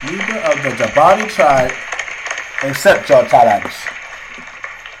member of the Jabari tribe accept your challenge?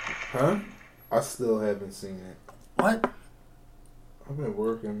 Huh? I still haven't seen it. What? I've been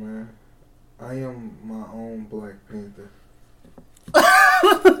working, man. I am my own Black Panther.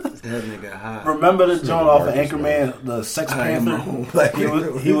 That nigga high. Remember the joint off of Anchorman, the Sex Panther?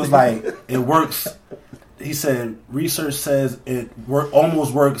 He was like, it works. He said, research says it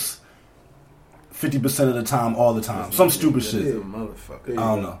almost works 50% of the time, all the time. Some stupid shit. Motherfucker. I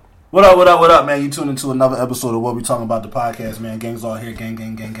don't know. What up, man? You tuned into another episode of What We Talking About, the podcast, man. Gang's all here.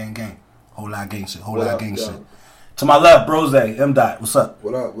 Gang. Whole lot of gang shit. Shit. To my left, Brose, M. Dot. What's up?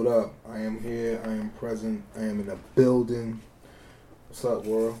 What up? I am here. I am present. I am in the building. What's up,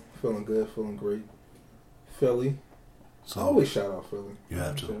 world? Feeling good. Feeling great. Philly. So, I always shout out Philly. You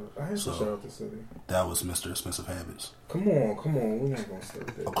have to. I have to shout out the city. That was Mr. Expensive Habits. Come on. We're not going to start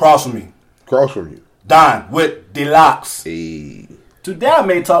that. Across from me. Don with Deluxe. Hey. Today I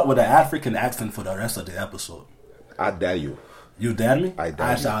may talk with an African accent for the rest of the episode. I dare you. You dare me?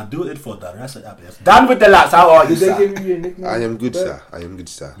 I shall do it for the rest of the episode. Don with Deluxe, how are you, sir? Did they give you your nickname? I am good, sir.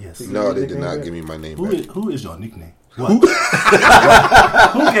 Yes. No, they did not give me my name back. Who is your nickname? What?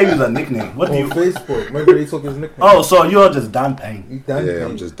 Who gave you the nickname? What do you... Facebook. Remember they took his nickname. Oh, so you're just Don Payne.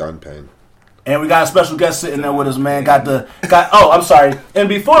 I'm just Don Payne. And we got a special guest sitting there with us, man. I'm sorry. And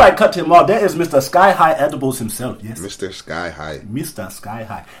before I cut him off, there is Mr. Sky High Edibles himself. Yes, Mr. Sky High. Mr. Sky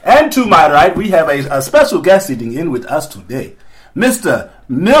High. And to my right, we have a special guest sitting in with us today, Mr.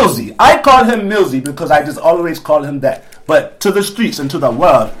 Millsy. I call him Millsy because I just always call him that. But to the streets and to the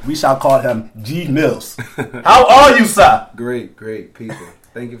world, we shall call him G Mills. How are you, sir? Great, people.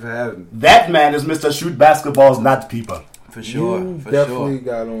 Thank you for having me. That man is Mr. Shoot Basketballs, not people. For sure. Definitely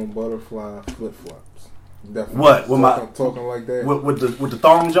got on butterfly flip flops. Definitely. What? With talking like that? With the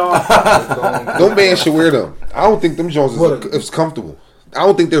thong John? No man should wear them. I don't think them Jones is comfortable. I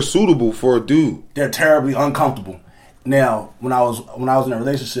don't think they're suitable for a dude. They're terribly uncomfortable. Now, when I was in a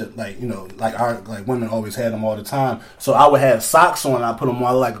relationship, like women always had them all the time. So I would have socks on and I put them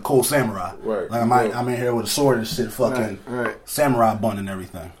on like a cold samurai. Right. Like I'm in here with a sword and shit, fucking samurai bun and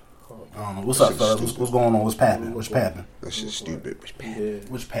everything. What's up, fellas? What's going on? What's poppin'? That shit's stupid.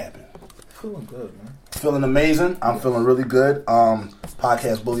 What's poppin'? Feeling good, man. Feeling amazing. I'm feeling really good.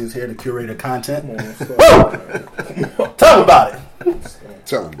 Podcast Bully is here to curate the content. Tell them about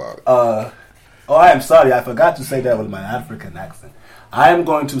it. I am sorry. I forgot to say that with my African accent. I am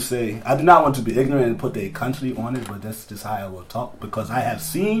going to say, I do not want to be ignorant and put a country on it, but that's just how I will talk because I have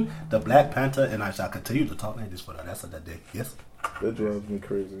seen the Black Panther and I shall continue to talk like this for the rest of the day. Yes? That drives me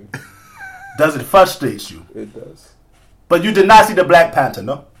crazy. Does it frustrate you? It does. But you did not see the Black Panther,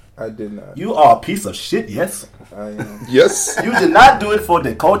 no? I did not. You are a piece of shit, yes? I am. Yes. You did not do it for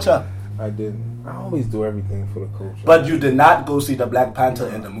the culture. I didn't. I always do everything for the culture. But you did not go see the Black Panther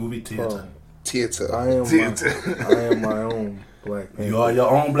in the movie theater. I am my own Black Panther. You are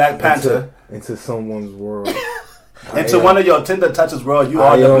your own Black Panther. Into someone's world. Into one of your Tinder touches world, you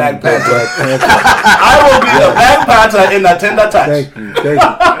are the Black Panther. Panther. I will be the Black Panther in the Tinder touch.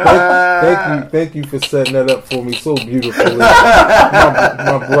 Thank you for setting that up for me so beautifully.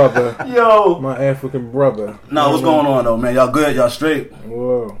 My brother. Yo. My African brother. No, what's going on though, man? Y'all good? Y'all straight?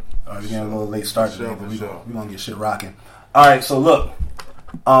 Whoa. Alright, we're getting a little late start today, but we're going to get shit rocking. Alright, so look.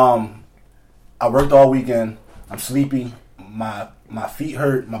 I worked all weekend. I'm sleepy. My feet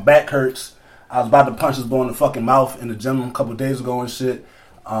hurt. My back hurts. I was about to punch this boy in the fucking mouth in the gym a couple days ago and shit.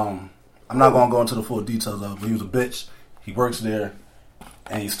 I'm not going to go into the full details of it, but he was a bitch. He works there,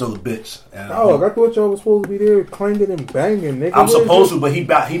 and he's still a bitch. And, I thought y'all was supposed to be there clanging and banging, nigga. I'm supposed to, but he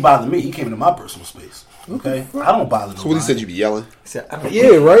bothered me. He came into my personal space. Okay? I don't bother nobody. So what he said, you be yelling?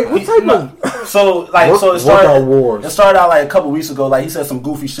 Yeah, right? What type of... So it started out like a couple weeks ago. Like he said some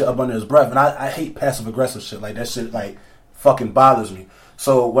goofy shit up under his breath, and I hate passive aggressive shit. Like that shit like fucking bothers me.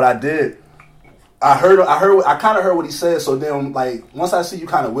 So what I did, I kind of heard what he said. So then like once I see you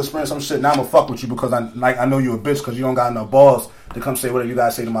kind of whispering some shit, now I'm gonna fuck with you because I know you a bitch because you don't got enough balls to come say whatever you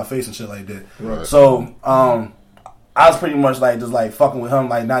guys say to my face and shit like that. Right. So I was pretty much like just like fucking with him.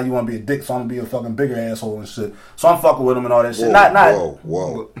 Like now you want to be a dick, so I'm gonna be a fucking bigger asshole and shit. So I'm fucking with him and all that shit.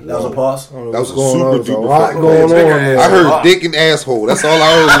 Whoa. That was a pause. That was a super duper lot going on there. I heard dick and asshole. That's all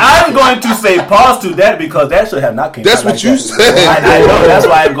I heard. I'm going to say pause to that because that should have not came. That's what you said. I know. That's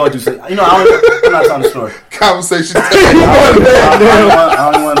why I'm going to say. You know, I'm not telling the story. Conversation. I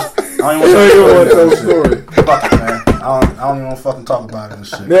don't even want to tell the story. Fuck it, man. I don't even want to fucking talk about it and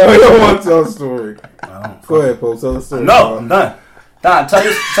shit. No, you don't want to tell the story. Go ahead, Pope. Tell the story. No, I'm done. Don, tell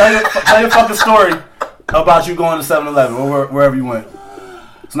your fucking story about you going to 7-Eleven or wherever you went.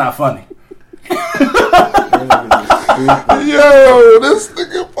 It's not funny. Yo, this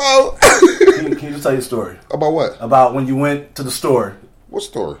nigga Paul. Can you just tell your story? About what? About when you went to the store. What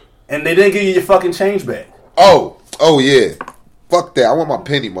story? And they didn't give you your fucking change back. Oh yeah. Fuck that. I want my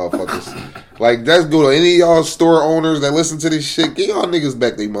penny, motherfuckers. Like, let's go to any of y'all store owners that listen to this shit. Get y'all niggas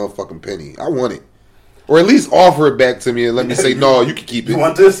back their motherfucking penny. I want it. Or at least offer it back to me and let me say, no, you can keep it. You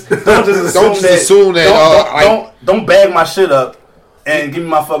want this? Don't just assume don't bag my shit up and give me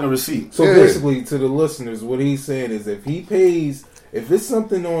my fucking receipt. So basically, to the listeners, what he's saying is if it's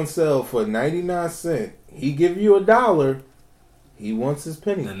something on sale for 99 cents, he give you $1, he wants his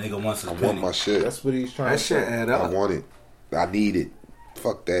penny. The nigga wants his penny. I want my shit. That's what he's trying to say. That shit add up. I want it. I need it.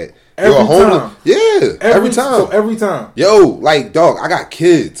 Fuck that. Every time. Yeah, every time. So every time. Yo, like, dog, I got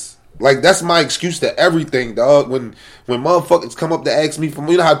kids. Like, that's my excuse to everything, dog. When motherfuckers come up to ask me for,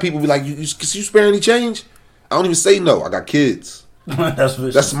 you know how people be like, you spare any change? I don't even say no. I got kids.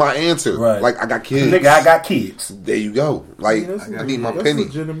 That's my answer. Right. Like, I got kids. Nigga, I got kids. There you go. Like, I need my penny.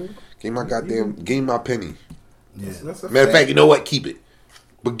 Legitimate. Give me my penny. Yeah. Matter of fact, you know what? Keep it.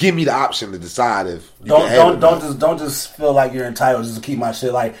 But give me the option to decide if you don't just feel like you're entitled just to keep my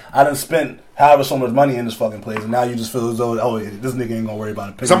shit. Like, I done spent however so much money in this fucking place, and now you just feel as though this nigga ain't gonna worry about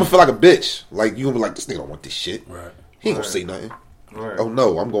it. Because I'm gonna feel like a bitch. Like, you gonna be like, this nigga don't want this shit. Right. He ain't gonna say nothing. Right. Oh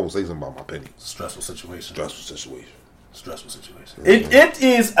no, I'm gonna say something about my penny. Stressful situation. It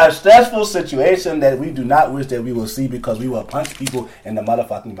is a stressful situation that we do not wish that we will see because we will punch people in the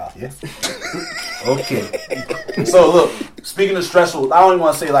motherfucking mouth. Yeah. Okay. So look, speaking of stressful, I don't even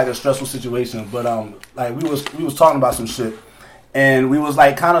want to say like a stressful situation, but like we was talking about some shit, and we was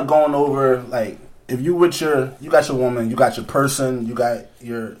like kind of going over like if you got your woman, you got your person, you got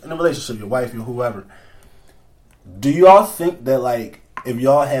your in a relationship, your wife, your whoever. Do y'all think that like if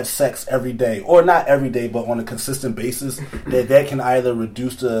y'all have sex every day, or not every day, but on a consistent basis, that can either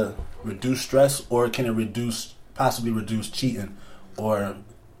reduce stress, or can it possibly reduce cheating, or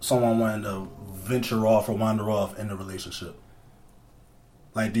someone wanting to venture off or wander off in the relationship?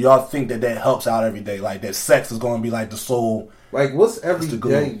 Like, do y'all think that helps out every day? Like, that sex is going to be like the sole. Like, what's every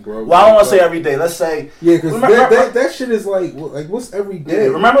day, bro? Well, I don't want to say every day. Let's say, because that shit is like what's every day? Yeah,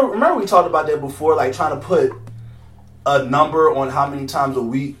 remember we talked about that before, like trying to put a number on how many times a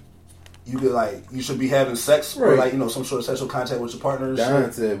week you should be having sex, right, or like some sort of sexual contact with your partner.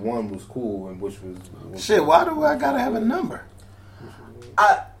 Don said one was cool and which was shit. Why do I gotta have a number?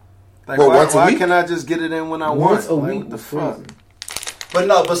 Why can't I just get it in when I want? A week, the fuck.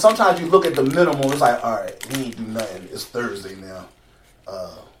 But sometimes you look at the minimum. It's like, all right, we ain't do nothing. It's Thursday now.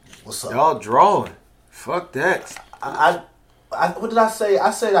 What's up? Y'all drawing? Fuck that. What did I say?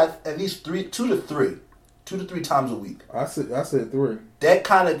 I said at least 2 to 3 times a week. I said 3.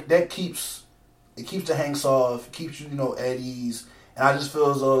 That keeps the hanks off, keeps you at ease, and I just feel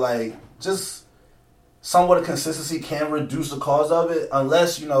as though like just somewhat of consistency can reduce the cause of it,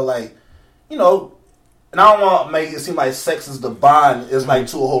 unless and I don't want to make it seem like sex is the bond is like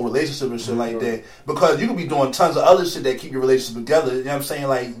to a whole relationship and shit like that, because you could be doing tons of other shit that keep your relationship together. You know what I'm saying?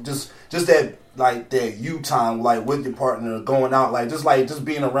 Like just that like that you time like with your partner, going out, like just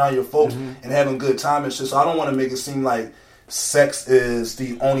being around your folks and having good time and shit. So I don't want to make it seem like sex is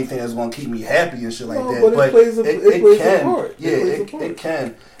the only thing that's going to keep me happy and shit like that. But it can. Yeah, it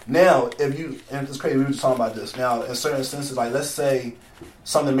can. Now, and it's crazy, we were just talking about this. Now, in certain instances, like let's say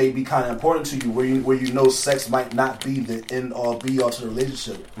something may be kind of important to you, where sex might not be the end all be all to the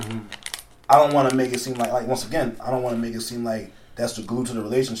relationship. I don't want to make it seem like once again, I don't want to make it seem like that's the glue to the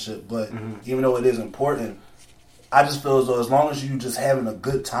relationship. But even though it is important, I just feel as though as long as you just having a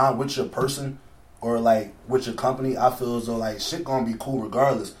good time with your person or like with your company, I feel as though like shit gonna be cool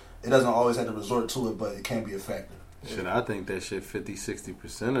regardless. It doesn't always have to resort to it, but it can be a factor. Shit, I think that shit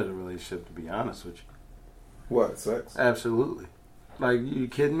 50-60% of the relationship, to be honest with you. What, sex? Absolutely. Like, you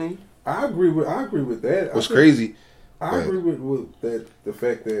kidding me? I agree with that. What's crazy? I agree with that. The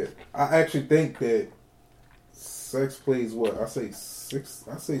fact that I actually think that sex plays what I say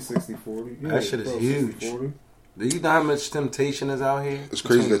 60-40. Yeah, that shit is huge. 60-40. Do you know how much temptation is out here? It's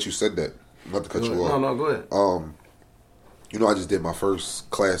crazy that you said that. Not to cut you off. No, go ahead. I just did my first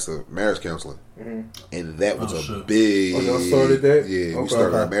class of marriage counseling, and that was a big. Oh, y'all started that? Yeah, we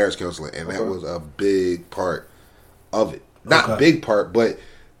started marriage counseling, and that was a big part of it. Not big part, but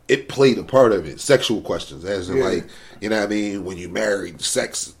it played a part of it. Sexual questions, as in like, you know what I mean, when you married,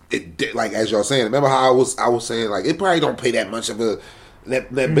 sex. It like as y'all saying. Remember how I was saying like it probably don't play that much of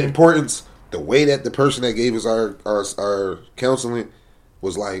that importance. The way that the person that gave us our counseling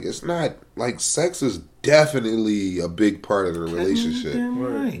was like, it's not like sex is definitely a big part of the relationship.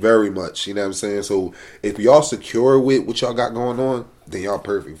 Right. Very much. You know what I'm saying? So if y'all secure with what y'all got going on, then y'all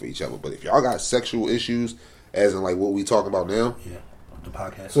perfect for each other. But if y'all got sexual issues as in like what we talking about now. Yeah, the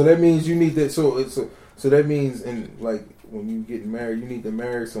podcast. So that means you need that. So that means in like when you get married, you need to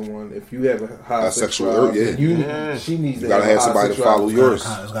marry someone. If you have a high sexual, she needs. You gotta have somebody to follow yours.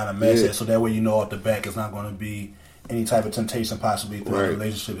 It's gotta match it, so that way you know off the back it's not going to be any type of temptation possibly through a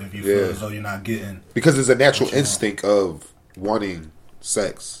relationship if you feel as though you're not getting. Because it's a natural instinct of wanting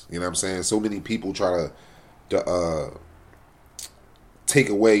sex. You know what I'm saying? So many people try to take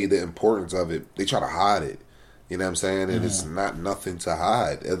away the importance of it. They try to hide it. You know what I'm saying? And it's not nothing to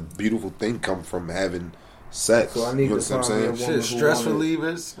hide. A beautiful thing come from having sex. So I need to find a woman shit, stress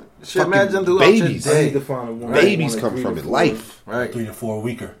relievers. Shit, imagine throughout babies. your day. I need to find a woman. Babies come from it. Life. Right. 3 to 4 a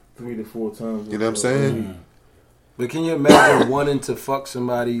weeker. 3 to 4 times. You know what I'm saying? But can you imagine wanting to fuck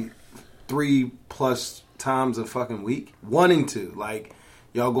somebody 3+ times a fucking week? Wanting to. Like,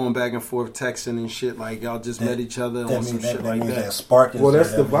 y'all going back and forth texting and shit. Like, y'all just met each other on some shit like that. That spark is well,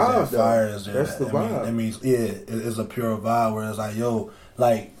 that's there. the vibe. That fire is there. That's the vibe. That means, it's a pure vibe where it's like, yo,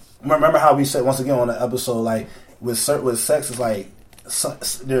 like, remember how we said once again on the episode, like, with sex, it's like,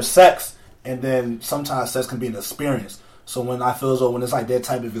 there's sex, and then sometimes sex can be an experience. So when I feel as though when it's like that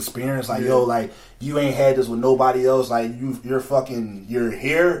type of experience, like yo, like you ain't had this with nobody else, like you're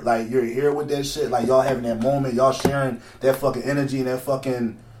here, like you're here with that shit, like y'all having that moment, y'all sharing that fucking energy and that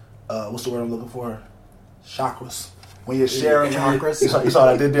fucking what's the word I'm looking for? Chakras. When you're sharing chakras, you saw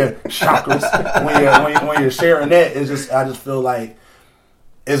what I did there, chakras. when you're sharing that, I just feel like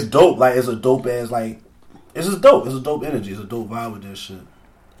it's dope. Like it's a dope ass like it's just dope. It's a dope energy. It's a dope vibe with this shit.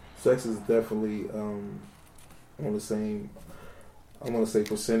 Sex is definitely on the same, I want to say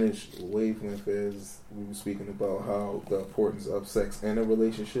percentage wavelength as we were speaking about how the importance of sex in a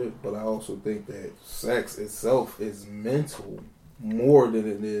relationship, but I also think that sex itself is mental more than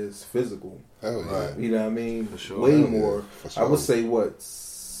it is physical. Hell yeah. You know what I mean? For sure. Way more. Sure. I would say what?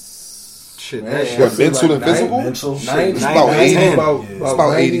 Shit, Man, what, mental like and physical? Mental. 90, It's about 80. It's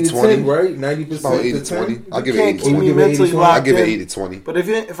about 80 to 20, 10, right? 90%. About 80-20. I'll give it 80 keep me 20. mentally locked I'll give it in. 80-20. But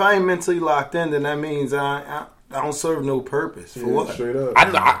if I ain't mentally locked in, then that means I don't serve no purpose. For what? Straight up.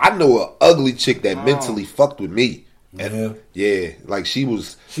 I know an ugly chick that mentally fucked with me. Yeah. Yeah, like she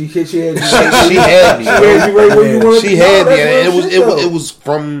was. She had you. She had me. She had you right where you wanted She to had go. me, and That's real shit, it was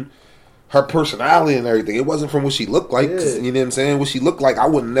from her personality and everything. It wasn't from what she looked like. 'Cause, Yeah. you know what I'm saying? What she looked like, I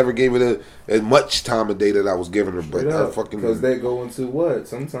would never gave it as much time of day that I was giving her. But I fucking because they go into what?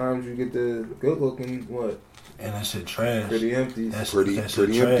 Sometimes you get the good looking what? And that shit trash. Pretty empty. That shit Pretty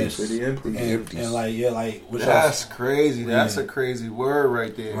trash. empty. And like, yeah, like, which That's crazy. That's a crazy word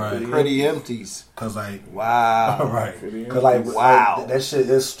right there. Right. Pretty empties. Cause like, Wow. right. Pretty Cause like, wow. like, that shit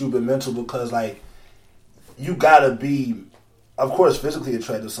is stupid mental because like, you gotta be, of course, physically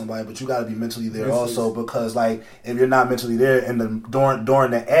attracted to somebody, but you gotta be mentally there also because like, if you're not mentally there and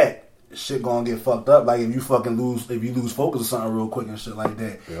during the act, shit gonna get fucked up. Like if you lose focus or something real quick and shit like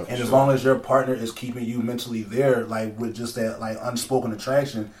that. Yep, and as long as your partner is keeping you mentally there, like with just that like unspoken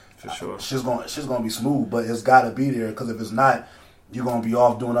attraction, for sure, shit's gonna be smooth. But it's gotta be there because if it's not, you're gonna be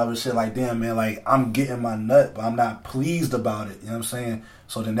off doing other shit. Like damn man, like I'm getting my nut, but I'm not pleased about it. You know what I'm saying?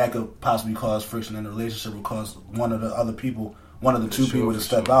 So then that could possibly cause friction in the relationship or cause one of the two people to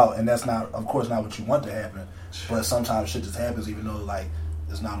step out, and that's not, of course, not what you want to happen. But sometimes shit just happens, even though like.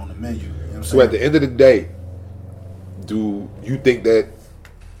 It's not on the menu. You know what I'm so at the end of the day, do you think that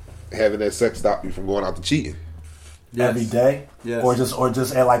having that sex stop you from going out to cheating? Yes. Every day? Yes. Or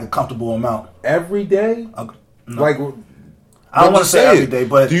just at like a comfortable amount? Every day? No. Like I don't want to say every day,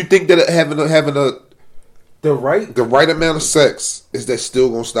 but do you think that having the right amount of sex is that still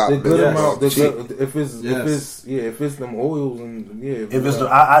gonna stop the good amount? If it's them oils and if it's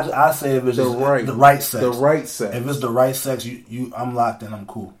I say if it's the right sex, If it's the right sex, I'm locked in. I'm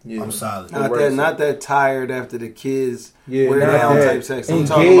cool. Yeah. I'm solid. Not that tired after the kids. Yeah, wear down type sex. I'm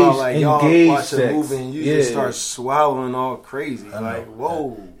talking about like y'all watch a movie and you just start swallowing all crazy. Like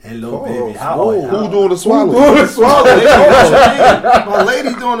whoa, hello baby, who doing the swallowing? My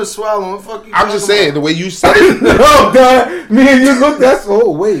lady doing the swallowing. What the fuck you I'm just saying the way you said it. Oh God, me and you look. That's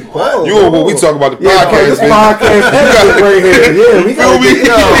wait. What? You when we talk about the podcast? This podcast right here. Yeah, we got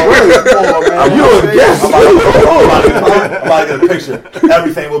you a guest. I'm about to get a picture.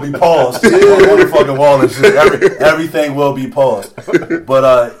 Everything will be paused on the fucking wall and shit. Everything will be paused.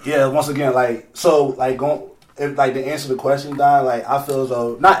 But yeah, once again, like to answer the question, Don, like I feel as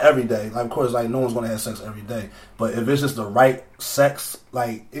though not every day. Like of course, like no one's gonna have sex every day. But if it's just the right sex,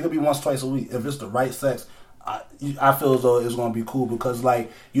 like it could be once, twice a week. If it's the right sex, I feel as though it's gonna be cool because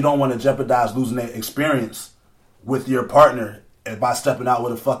like you don't want to jeopardize losing that experience with your partner And by stepping out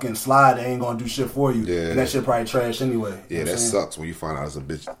with a fucking slide, they ain't gonna do shit for you. Yeah. And that shit probably trash anyway. Yeah, that sucks when you find out it's a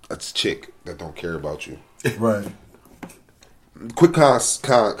bitch, a chick that don't care about you. Right. Quick kind of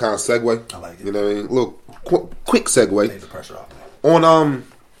segue. I like it. You know what I mean? Look, quick segue. Take the pressure off, man. On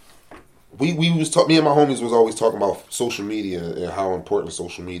we was me and my homies was always talking about social media and how important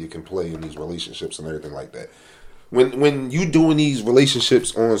social media can play in these relationships and everything like that. When you doing these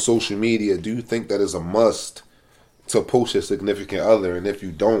relationships on social media, do you think that is a must to post your significant other? And if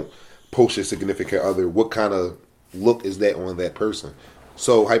you don't post your significant other, what kind of look is that on that person?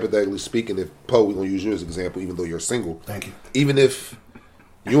 So hypothetically speaking, if Poe, we're gonna use you as an example, even though you're single. Thank you. Even if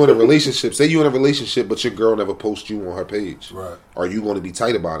you're in a relationship, say you're in a relationship, but your girl never posts you on her page. Right. Are you going to be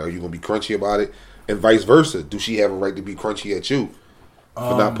tight about it? Are you going to be crunchy about it? And vice versa. Do she have a right to be crunchy at you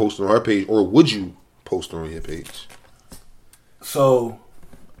for not posting on her page? Or would you post her on your page? So,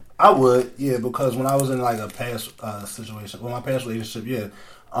 I would, yeah, because when I was in like a past situation, my past relationship, yeah,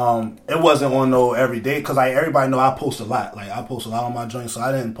 it wasn't on no everyday, because like everybody know I post a lot. Like I post a lot on my joint, so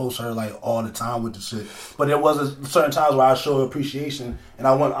I didn't post her like all the time with the shit. But there was certain times where I show appreciation, and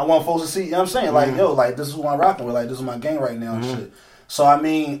I want folks to see. You know what I'm saying? Like yo, like this is who I'm rocking with. Like this is my gang right now and shit. So I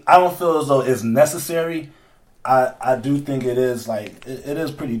mean, I don't feel as though it's necessary. I do think it is like it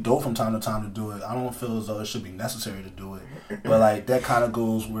is pretty dope from time to time to do it. I don't feel as though it should be necessary to do it. But like that kind of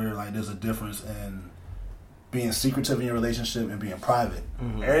goes where like there's a difference in being secretive in your relationship and being private.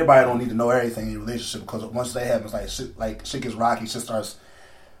 Mm-hmm. Everybody don't need to know everything in your relationship, because once that happens, shit gets rocky. Shit starts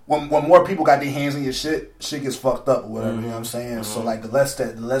when more people got their hands in your shit gets fucked up or whatever. You know what I'm saying? Mm-hmm. So like the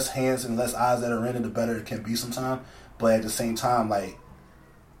less hands and less eyes that are in it, the better it can be sometimes. But at the same time, like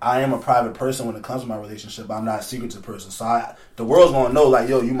I am a private person when it comes to my relationship. I'm not a secretive person. So the world's gonna know like,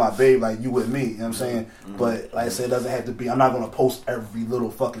 yo, you my babe, like you with me. You know what I'm saying? Mm-hmm. But like I said, it doesn't have to be. I'm not gonna post every little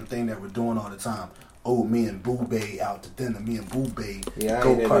fucking thing that we're doing all the time. Oh, me and Boo Bae out to dinner. Me and Boo Bae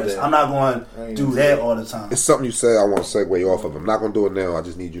go karts. I'm not going to do that all the time. It's something you said I want to segue off of. I'm not going to do it now. I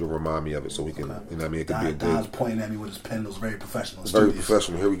just need you to remind me of it so we can, you know what I mean? It could be a good... Don's pointing at me with his pen. It was very professional. It's very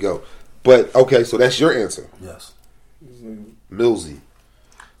professional. Here we go. But, okay, so that's your answer. Yes. Millsy.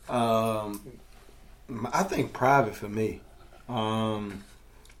 I think private for me.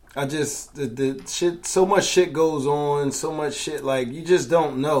 I just the shit. So much shit goes on. So much shit. Like you just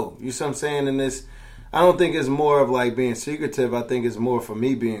don't know. You see what I'm saying? And this, I don't think it's more of like being secretive. I think it's more for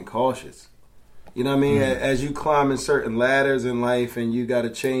me being cautious. You know what I mean? Mm. As you climb in certain ladders in life, and you got to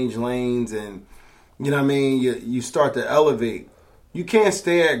change lanes, and you know what I mean. You start to elevate. You can't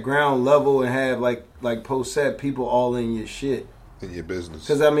stay at ground level and have like Post said, people all in your shit. In your business.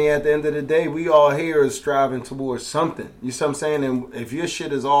 Because, I mean, at the end of the day, we all here is striving towards something. You see what I'm saying? And if your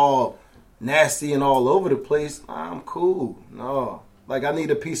shit is all nasty and all over the place, I'm cool. No. Like, I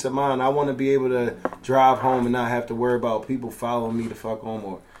need a peace of mind. I want to be able to drive home and not have to worry about people following me to fuck home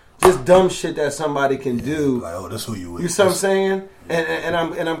or just dumb shit that somebody can do. Like, oh, that's who you with. You see what I'm saying? And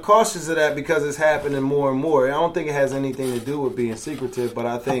I'm cautious of that because it's happening more and more. I don't think it has anything to do with being secretive, but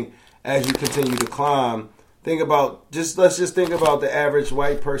I think as you continue to climb, let's just think about the average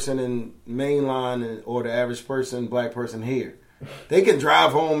white person in mainline or the average black person here. They can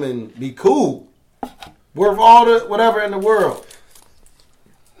drive home and be cool, worth all the whatever in the world.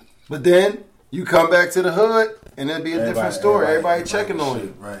 But then you come back to the hood and it'll be a different story. Everybody checking on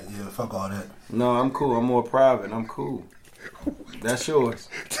you. Right, yeah, fuck all that. No, I'm cool. I'm more private. I'm cool. That's yours.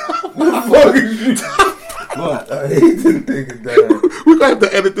 What? I hate to think of that. We're going to have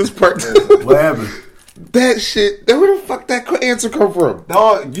to edit this part. What happened? That shit, where the fuck that answer come from?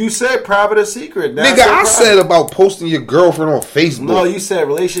 No, you said private or secret. Nigga, I said about posting your girlfriend on Facebook. No, you said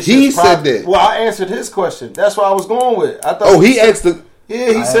relationship. He said that. Well, I answered his question. That's what I was going with. I thought. Oh, he asked the...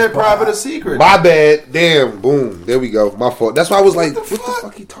 Yeah, he said private or secret. My bad. Damn, boom. There we go. My fault. That's why I was like, what the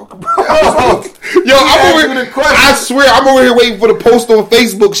fuck he talking about? Yo, I swear, I'm over here waiting for the post on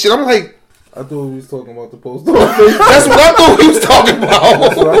Facebook shit. I'm like... I thought we was talking about the post on Facebook. That's what I thought we was talking about.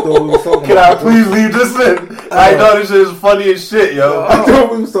 That's what I thought we was talking Can about. I please leave this in? I know this shit is funny as shit, yo. I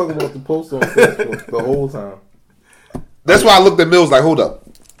thought we was talking about the post on Facebook the whole time. That's why I looked at Mills like, hold up.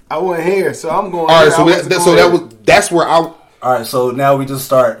 I wasn't here, so I'm going. All right, that's where I. All right, so now we just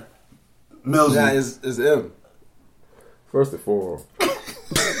start. Mills. Yeah, it's M. First and foremost.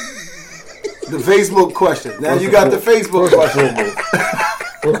 The Facebook question. Now you got the Facebook question.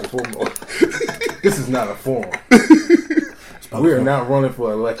 First and foremost. This is not a forum. We are not running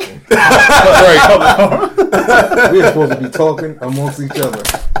for election. Right. We are supposed to be talking amongst each other.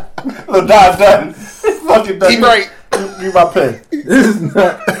 Look, Don's done. Fucking done. He right. Give my pen. This is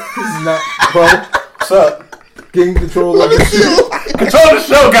not, bro. What's up? Getting control of the shit. Control the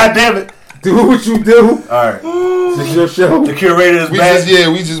show, goddammit. Do what you do. Alright. This is your show. The curator is back.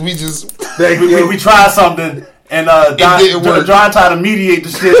 We tried something. And John tried to mediate the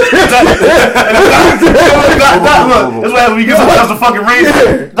shit. That's what happens when you get somebody else to fucking raise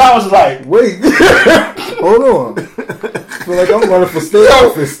it. Don was just like, wait, hold on. I feel like I'm running for state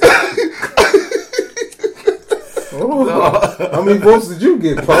office. Hold on. How many votes did you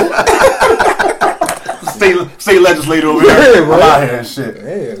get, Poe? State legislator over here. Yeah, right. I'm out here and shit.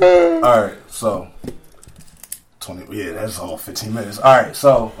 Damn. All right, so 20. Yeah, that's all 15 minutes. All right,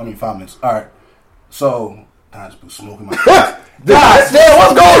 so 5 minutes. All right, so. I just been smoking my God damn,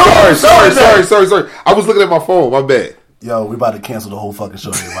 what's going on? Sorry. I was looking at my phone. My bad. Yo, we about to cancel the whole fucking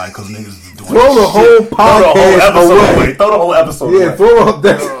show, everybody, because niggas is doing throw the whole podcast away. Throw the whole episode away. Throw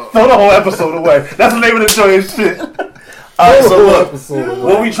the whole episode away. That's the name of the show and shit. Alright, so look,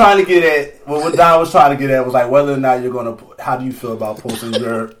 what we trying to get at, what Don was trying to get at was like whether or not you're going to, how do you feel about posting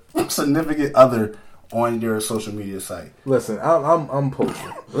your significant other on your social media site? Listen, I'm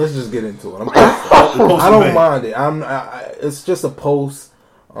posting. Let's just get into it. I'm posting. I don't mind it. It's just a post.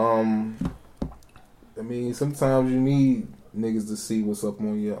 I mean, sometimes you need niggas to see what's up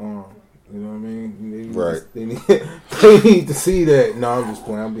on your arm. You know what I mean? Right. They need to see that. No, I'm just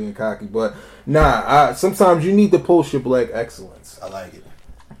playing. I'm being cocky, but sometimes you need to post your black excellence. I like it.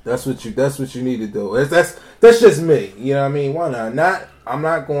 That's what you need to do. That's just me. You know what I mean? Why not? I'm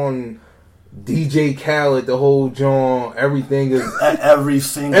not going DJ Khaled, the whole John, everything is every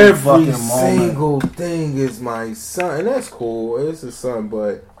single thing is my son, and that's cool. It's his son,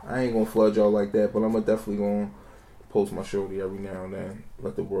 but I ain't gonna flood y'all like that. But I'm definitely gonna post my shorty every now and then,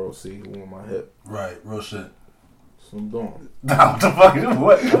 let the world see who on my hip. Right, real shit. So I'm doing. What the fuck is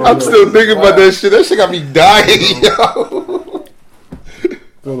what? I'm still thinking about that shit. That shit got me dying, yo.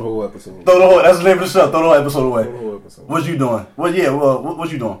 Throw the whole episode. That's the name of the show. Throw the whole episode away. What you doing? What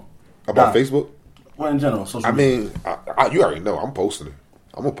you doing? About Facebook? Well, in general, social media. You already know. I'm posting it.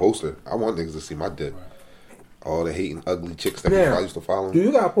 I'm a poster. I want niggas to see my dick. Right. All the hating, ugly chicks that I used to follow. Do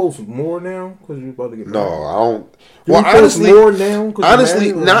you gotta post more now? Because you're about to get married? No, I don't. Well, honestly, more now?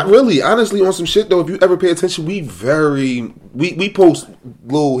 Honestly, not really. Honestly, on some shit though, if you ever pay attention, we post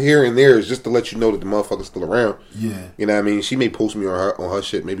little here and there just to let you know that the motherfucker's still around. Yeah, you know what I mean. She may post me on her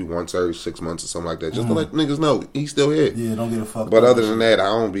shit maybe once every 6 months or something like that, just to let niggas know he's still here. Yeah, don't get a fuck. But other than that, I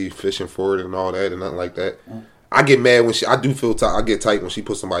don't be fishing for it and all that and nothing like that. I get mad when I do feel I get tight when she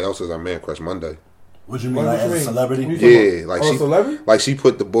puts somebody else as our Man Crush Monday. What you mean, like as a celebrity? Yeah, like celebrity? Like she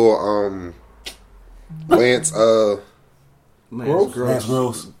put the boy Lance Gross.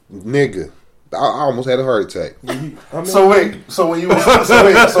 Nigga. I almost had a heart attack. So when you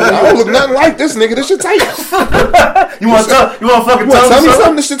I don't look nothing like this nigga. This shit tight. you want to fucking tell me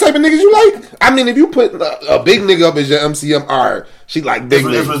something? This shit type of niggas you like? I mean, if you put a big nigga up as your MCM, alright, she like big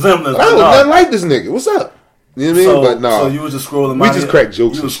niggas. I don't look nothing like this nigga. What's up? You know what I mean? But no. So you was just scrolling. We just crack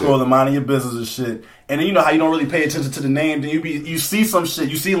jokes. You was scrolling, minding your business and shit. And then you know how you don't really pay attention to the name. Then you see some shit.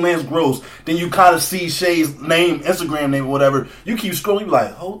 You see Lance Gross. Then you kind of see Shay's name, Instagram name, or whatever. You keep scrolling. You be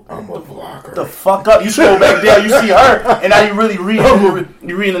like, I'm a vlogger. The fuck up. You scroll back down. You see her, and now you really read.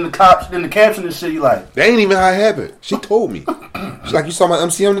 You reading in the caption and shit. You like that ain't even how it happened. She told me. She's like, you saw my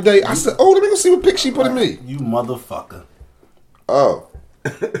MCM today. I said, oh, let me go see what pic she put in me. You motherfucker. Oh.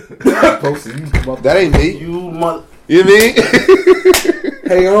 That ain't me. You mother. You mean?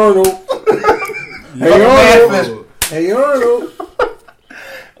 Hey Arnold. Hey Arnold.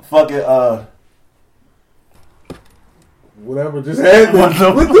 Fucking whatever just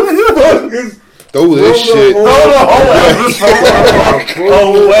happened. What the fuck is? Throw this shit. Throw the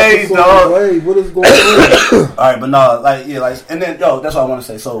whole away, dog. What is going on? All right, but no, and then that's all I want to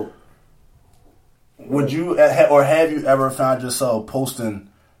say. So, would you or have you ever found yourself posting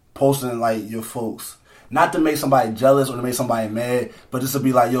like your folks, not to make somebody jealous or to make somebody mad, but just to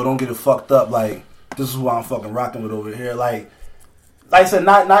be like, yo, don't get it fucked up. Like, this is who I'm fucking rocking with over here. Like I said,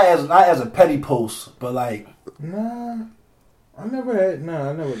 not as a petty post, but like, nah. I never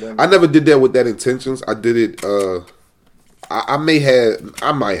done that. I never did that with that intentions. I did it. I might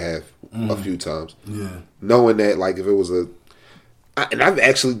have a few times. Yeah. Knowing that, like, if it was and I've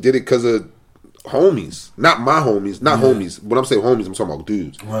actually did it because of homies, not my homies, homies. When I'm saying homies, I'm talking about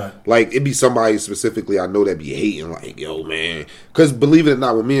dudes. Right. Like, it'd be somebody specifically I know that be hating, like, yo, man. Because believe it or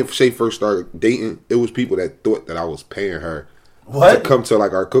not, when me and Shay first started dating, it was people that thought that I was paying her to come to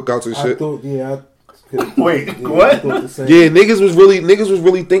like our cookouts and shit. Wait, what? Yeah, niggas was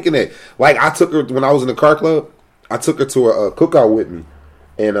really thinking that. Like, I took her when I was in the car club. I took her to a cookout with me,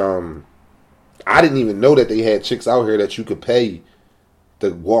 and I didn't even know that they had chicks out here that you could pay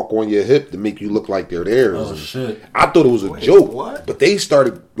to walk on your hip to make you look like they're theirs. Oh shit! I thought it was a joke, but they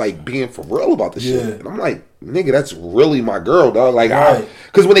started like being for real about the shit, and I'm like, nigga, that's really my girl, dog. Like,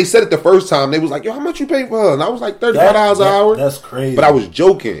 because when they said it the first time, they was like, yo, how much you pay for her? And I was like, $35 an hour. That's crazy. But I was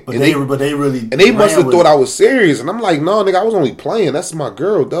joking. But they really, and they must have thought I was serious. And I'm like, no, nigga, I was only playing. That's my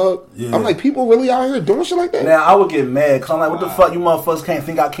girl, dog. Yeah. I'm like, people really out here doing shit like that? Now, I would get mad because I'm like, what the fuck, you motherfuckers can't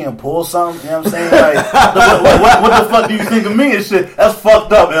think I can't pull something? You know what I'm saying? Like, what the fuck do you think of me and shit? That's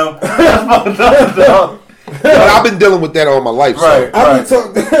fucked up, man. That's fucked up, dog. But I've been dealing with that all my life. Right,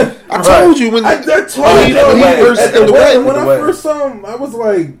 so. I told you when I first saw him, I was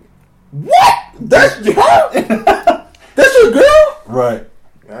like, "What? That's her? That's your girl?" Right.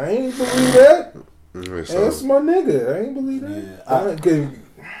 I ain't believe that. That's my nigga. I ain't believe that.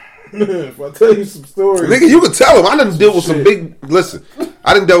 Yeah, if I tell you some stories, nigga, you can tell him. I done deal with some big. Listen,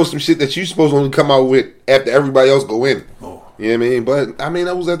 I done dealt with some shit that you supposed to only come out with after everybody else go in. You know what I mean? But I mean,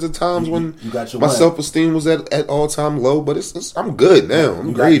 that was at the times when my self-esteem was at all-time low. But it's I'm good now.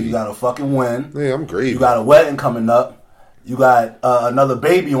 I'm gravy. You got a fucking win. Yeah, I'm gravy. You got a wedding coming up. You got another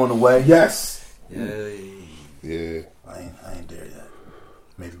baby on the way. Yes. Yeah. I ain't there yet.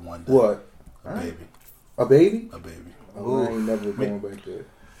 Maybe one day. What? A baby. A baby? A baby. Oh, I ain't never going back there.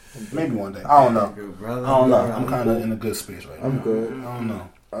 Maybe one day. I don't know. I don't know. I'm kind of in a good space right now. I'm good. I don't know.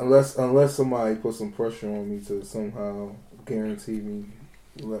 Unless somebody put some pressure on me to somehow guarantee me,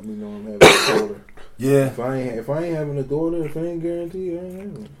 let me know I'm having a daughter. Yeah. If I ain't having a daughter, if I ain't guaranteed, I ain't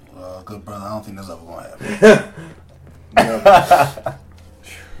having it. Good brother. I don't think that's ever gonna happen.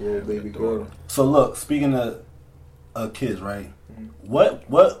 Little baby girl. So look, speaking of kids, right? What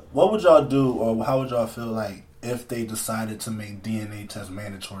would y'all do, or how would y'all feel like if they decided to make DNA tests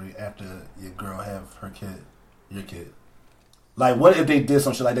mandatory after your girl have your kid? Like, what if they did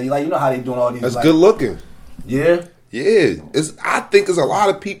some shit like that? Like, you know how they doing all these. That's good looking. Yeah. Yeah, I think there's a lot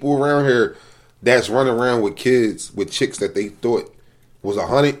of people around here that's running around with kids with chicks that they thought was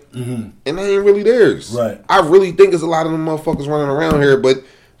 100, and they ain't really theirs. Right. I really think there's a lot of them motherfuckers running around here, but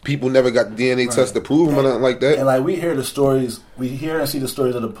people never got the DNA test to prove them or nothing like that. And like we hear and see the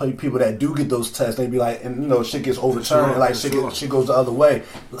stories of the people that do get those tests. They be like, and you know, shit gets overturned, and like shit goes the other way.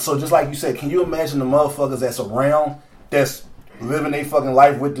 So just like you said, can you imagine the motherfuckers that's around that's living their fucking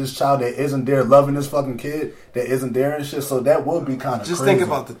life with this child that isn't there, loving this fucking kid that isn't there and shit? So that would be kind of just crazy. Think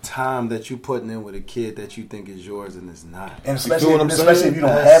about the time that you putting in with a kid that you think is yours and it's not. And especially if you don't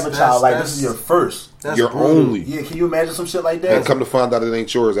have a child, like this is your first. Your only. Yeah, can you imagine some shit like that? And come to find out it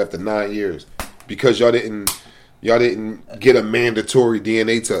ain't yours after 9 years because y'all didn't get a mandatory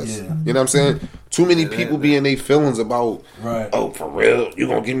DNA test. Yeah. You know what I'm saying? Too many people be in their feelings about, oh, for real, you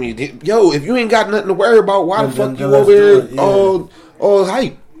gonna give me yo, if you ain't got nothing to worry about, why the fuck you over here all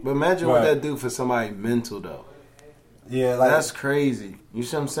hype? But imagine what that do for somebody mental, though. Yeah, like that's crazy. You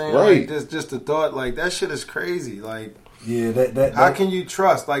see what I'm saying? Right. Like, just the thought, like, that shit is crazy. Like, yeah, that how can you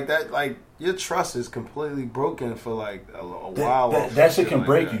trust? Like, that, like, your trust is completely broken for like a while. That shit can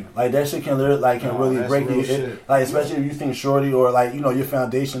break you. Like that shit can really break you. Like especially if you think shorty or like your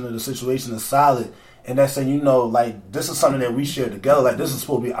foundation of the situation is solid, and that's saying like this is something that we share together. Like this is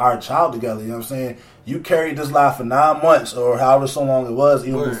supposed to be our child together. You know what I'm saying? You carried this life for 9 months or however so long it was,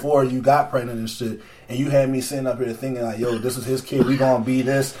 even before you got pregnant and shit. And you had me sitting up here thinking like, yo, this is his kid. We gonna be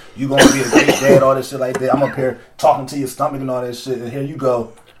this. You gonna be a great dad. All this shit like that. I'm up here talking to your stomach and all that shit. And here you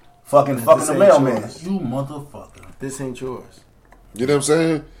go. Fucking the mailman. You motherfucker. This ain't yours. You know what I'm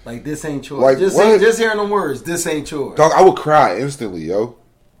saying? Like, this ain't yours. Like, just hearing them words, this ain't yours. Dog, I would cry instantly, yo.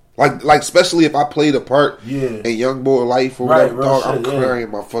 Like especially if I played a part in Young Boy Life or whatever, dog, I'm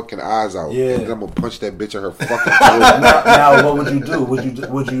crying my fucking eyes out. Yeah. And I'm gonna punch that bitch in her fucking throat. Now, what would you do?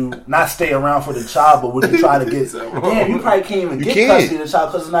 Would you not stay around for the child, but would you try to get... Damn, you probably can't even get custody of the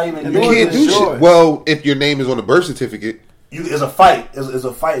child because it's not even yours. You can't do shit. Well, if your name is on the birth certificate... It's a fight. It's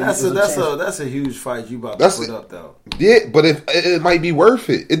a fight. That's a huge fight you about to put up though. Yeah, but if it might be worth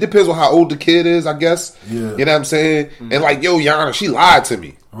it. It depends on how old the kid is, I guess. Yeah. You know what I'm saying? Mm-hmm. And like, yo, Yana, she lied to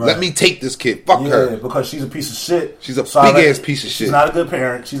me. Right. Let me take this kid. Fuck her. Because she's a piece of shit. She's a big ass piece of shit. She's not a good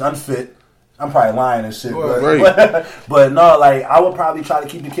parent. She's unfit. I'm probably lying and shit. But no, like I would probably try to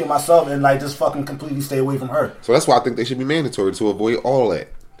keep the kid myself and like just fucking completely stay away from her. So that's why I think they should be mandatory to avoid all that.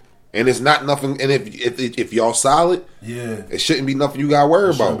 And it's not nothing. And if y'all solid, it shouldn't be nothing you got to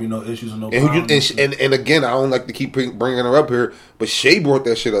worry about. Shouldn't be no issues or no problems. And again, I don't like to keep bringing her up here, but Shay brought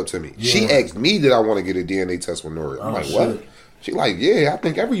that shit up to me. Yeah. She asked me that I want to get a DNA test with Nori. I'm like, what? She like, yeah, I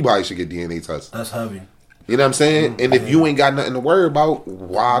think everybody should get DNA tests. That's heavy. You know what I'm saying? And if you ain't got nothing to worry about,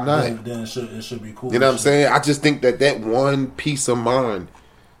 why not? Then it should be cool. You know what I'm saying? I just think that one piece of mind,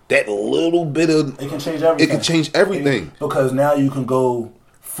 that little bit of it can change everything. Because now you can go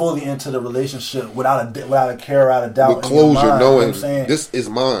fully into the relationship without a care, without a doubt. With closure, mind, knowing this is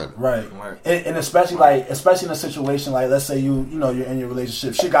mine. Right. And especially in a situation like, let's say you're in your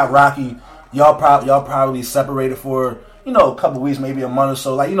relationship, shit got rocky. Y'all probably separated for a couple weeks, maybe a month or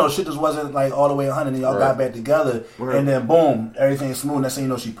so. Like shit just wasn't like all the way 100, and y'all got back together, and then boom, everything's smooth. Next thing you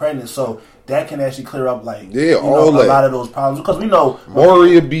know, she's pregnant. So that can actually clear up a lot of those problems, because we know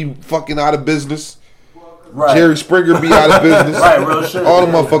Maury would be fucking out of business. Right. Jerry Springer be out of business. Right, real shit. All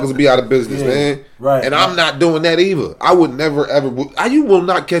the motherfuckers will be out of business, man. Right. And I'm not doing that either. I would never ever. You will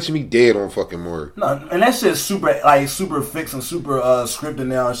not catch me dead on fucking Maury. No, and that shit's super fixed and super scripted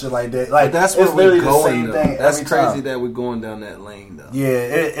now and shit like that. Like, but that's it's where literally we're the going. same thing. That's every crazy time. that we're going down that lane, though. Yeah,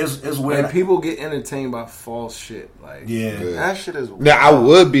 it's weird. And people get entertained by false shit. Like, that shit is weird. Now I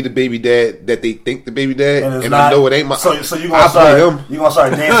would be the baby dad that they think the baby dad, and I know it ain't my. So you gonna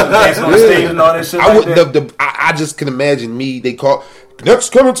start dancing on the stage and all that shit. I just can imagine me. They call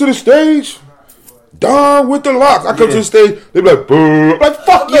next coming to the stage. Don with the locks. I come to the stage. They be like, boo. I'm like,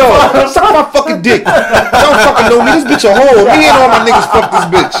 fuck y'all. Suck my fucking dick. Y'all fucking know me. This bitch a hoe. Me and all my niggas fuck this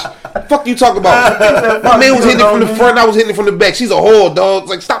bitch. Fuck you talk about. My man was hitting it from the front. I was hitting it from the back. She's a whore, dog. It's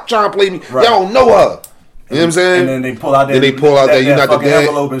like, stop trying to play me. Right. Y'all don't know her. You know what I'm saying? And then they pull out that you not the dad.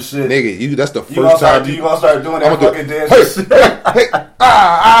 Envelope and shit. Nigga, that's the first time. You gonna start doing that fucking dance?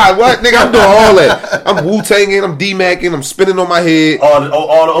 What? Nigga, I'm doing all that. I'm Wu-Tanging, I'm D-Macking, I'm spinning on my head. All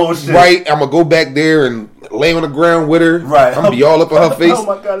the old shit. Right, I'm gonna go back there and lay on the ground with her. Right. I'm gonna be all up in her face. Oh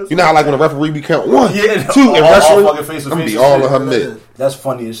my God, you know how like when a referee be count 1, 2 in all wrestling, I'm gonna be all in her mid. That's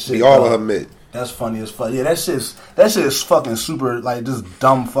funny as shit. Be all in her mid. That's funny as fuck. Yeah, that shit is fucking super, like, just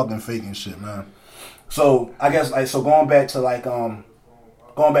dumb fucking faking shit, man. So I guess going back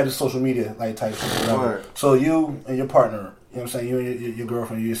to social media like type shit. Whatever. So you and your partner, you know what I'm saying, you and your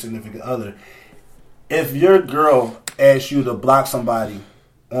girlfriend, your significant other. If your girl asks you to block somebody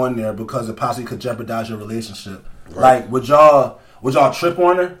on there because it possibly could jeopardize your relationship, like would y'all trip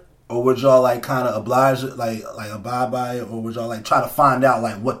on her, or would y'all like kind of oblige it, like abide by it, or would y'all like try to find out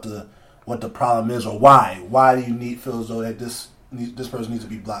like what the problem is, or why do you feel as though that this person needs to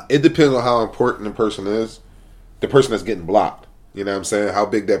be blocked? It depends on how important the person is. The person that's getting blocked. You know what I'm saying? How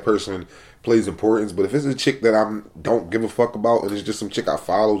big that person plays importance. But if it's a chick that I don't give a fuck about, and it's just some chick I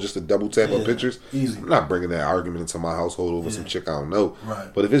follow just to double tap her pictures, easy. I'm not bringing that argument into my household over some chick I don't know.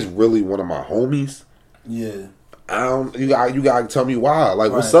 Right. But if it's really one of my homies, you gotta tell me why.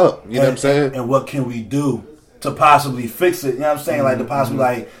 Like, what's up? You know what I'm saying? And what can we do to possibly fix it? You know what I'm saying? Like, to possibly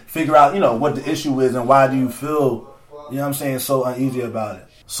like figure out, what the issue is and why do you feel, you know what I'm saying, so uneasy about it.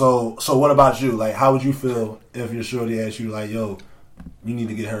 So what about you? Like, how would you feel if your shorty asked you, like, yo, you need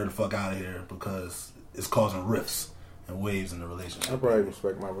to get her the fuck out of here because it's causing rifts and waves in the relationship? I probably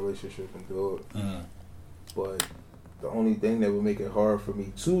respect my relationship and do it. But the only thing that would make it hard for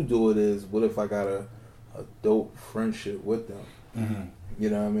me to do it is, what if I got a dope friendship with them? You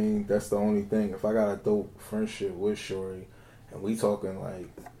know what I mean? That's the only thing. If I got a dope friendship with shorty and we talking like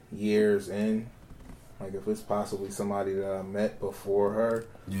years in, like if it's possibly somebody that I met before her.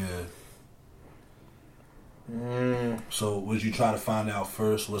 So would you try to find out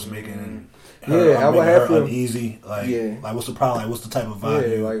first what's making her, I would have to uneasy? Like what's the problem? Like, what's the type of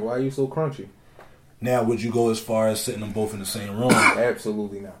vibe? Like, why are you so crunchy? Now, would you go as far as sitting them both in the same room?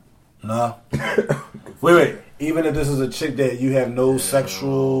 Absolutely not. No. Wait. Even if this is a chick that you have no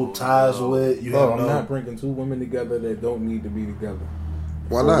sexual ties with, I'm not bringing two women together that don't need to be together.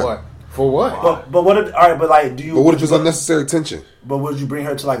 Why not? What? For what? But what? All right, but like, do you? But what if it's unnecessary tension? But would you bring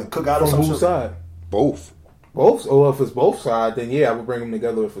her to like a cookout or something? From whose side? Both. Both? Or if it's both sides, then I would bring them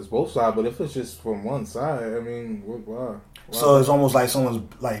together if it's both sides. But if it's just from one side, I mean, why? So it's almost like someone's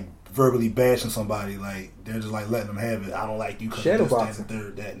like verbally bashing somebody, like they're just like letting them have it. I don't like you because this, that, and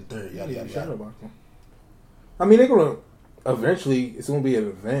third, that, and third, yada yada yada. I mean, they're gonna eventually. It's gonna be an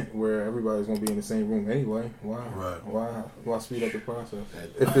event where everybody's gonna be in the same room anyway. Why? Right. Why speed up the process?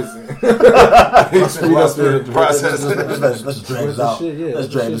 If it's speed up the process. Let's drag this out. Let's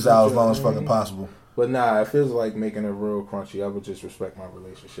drag this out as long as fucking possible. But nah, it feels like making it real crunchy. I would just respect my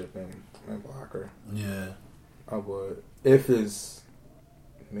relationship and block her. Yeah, I would. If it's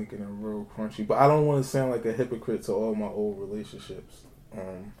making it real crunchy, but I don't want to sound like a hypocrite to all my old relationships,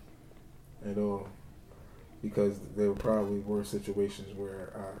 at all, because there probably were situations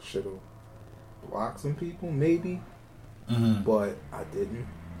where I should have blocked some people, maybe, but I didn't.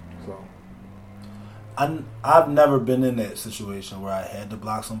 So I've never been in that situation where I had to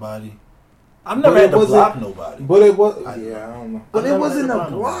block somebody. I've never had to block nobody. But it was, I don't know. But it wasn't a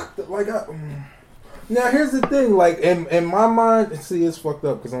block. Like, now here's the thing. Like, in my mind, see, it's fucked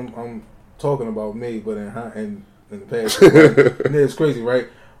up because I'm talking about me, but in the past, it's crazy, right?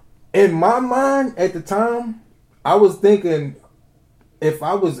 in my mind at the time, I was thinking if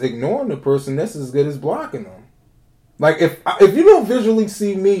I was ignoring the person, that's as good as blocking them. Like if you don't visually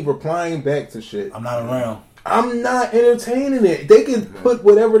see me replying back to shit, I'm not around. I'm not entertaining it. They can put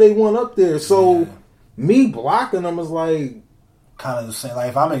whatever they want up there. So me blocking them is like kind of the same. Like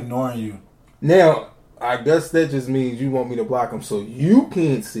if I'm ignoring you, now I guess that just means you want me to block them so you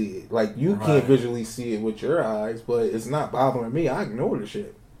can't see it. Like you can't visually see it with your eyes, but it's not bothering me. I ignore the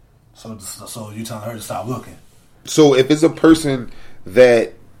shit. So you telling her to stop looking? So if it's a person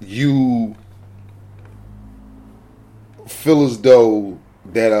that you feel as though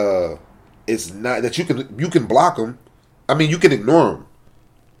that it's not that you can block them. I mean, you can ignore them,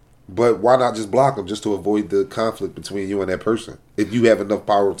 but why not just block them just to avoid the conflict between you and that person? If you have enough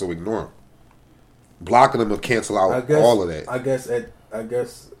power to ignore them, blocking them will cancel out all of that. I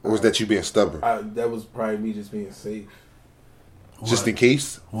guess. Or was that you being stubborn? That was probably me just being safe. Just in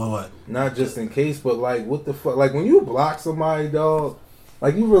case? What? Not just in case, but like, what the fuck? Like, when you block somebody, dog,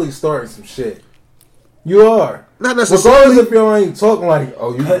 like, you really starting some shit. You are. Not necessarily. Regardless if y'all ain't talking like,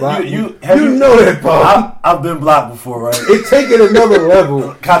 oh, you blocked me. You know that, Bob. I've been blocked before, right? It taking another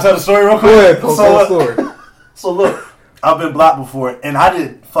level. Can I tell the story real quick? Go ahead, tell the story. So, look, I've been blocked before, and I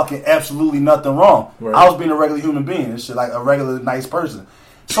did fucking absolutely nothing wrong. Right. I was being a regular human being and shit, like a regular nice person.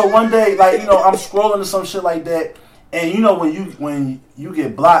 So one day, like, you know, I'm scrolling to some shit like that, and you know when you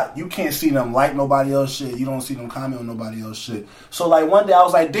get blocked, you can't see them like nobody else shit. You don't see them comment on nobody else shit. So like one day I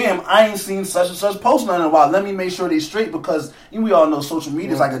was like, damn, I ain't seen such and such post in a while. Let me make sure they straight, because we all know social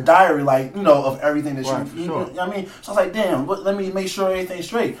media is like a diary, like, you know, of everything that you know what I mean. So I was like, damn, let me make sure everything's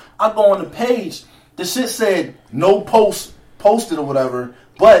straight. I go on the page, the shit said no post posted or whatever,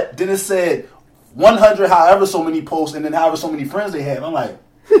 but then it said 100 however so many posts and then however so many friends they have. I'm like,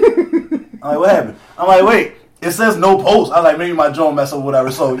 what happened? I'm like, wait. It says no post. I was like, maybe my joint mess up or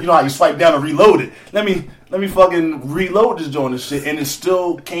whatever. So, you know how you swipe down and reload it. Let me fucking reload this joint and shit. And it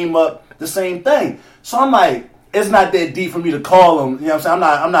still came up the same thing. So I'm like, it's not that deep for me to call them. You know what I'm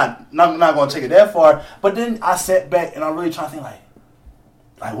saying? I'm not going to take it that far. But then I sat back and I'm really trying to think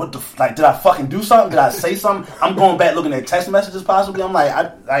like what the like? Did I fucking do something? Did I say something? I'm going back looking at text messages possibly. I'm like,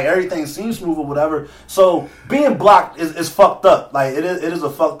 everything seems smooth or whatever. So being blocked is fucked up. Like it is a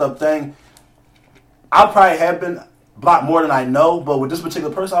fucked up thing. I probably have been blocked more than I know, but with this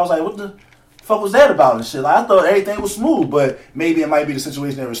particular person, I was like, what the fuck was that about and shit? Like, I thought everything was smooth, but maybe it might be the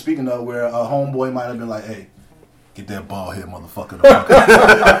situation they were speaking of where a homeboy might have been like, hey, get that ball here, motherfucker.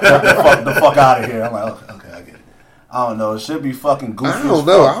 The fuck out of here. I'm like, okay, I get it. I don't know. It should be fucking goofy. I don't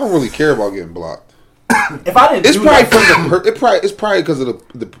know. I don't really care about getting blocked. If I didn't, it's probably because of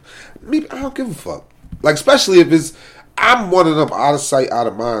the. Me, I don't give a fuck. Like, especially if it's, I'm one of them out of sight, out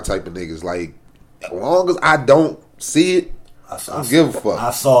of mind type of niggas. Like, as long as I don't see it, I don't give a fuck. I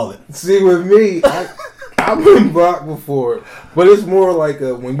saw it. See, with me, I've been blocked before, but it's more like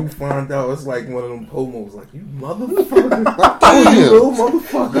when you find out, it's like one of them homos, like, you motherfucker. Oh, you little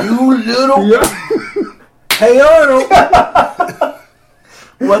motherfucker. You little. Yeah. Hey, Arnold.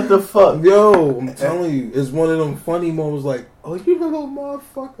 What the fuck? Yo, I'm telling you, it's one of them funny moments like, oh, you little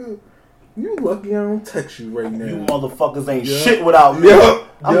motherfucker. You lucky I don't text you right now. You motherfuckers ain't shit without me.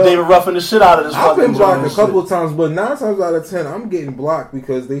 I'm David Ruffin the shit out of this. I've been blocked a couple of times, but 9 times out of 10, I'm getting blocked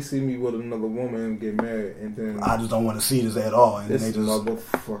because they see me with another woman and get mad, and then I just don't want to see this at all. And this they just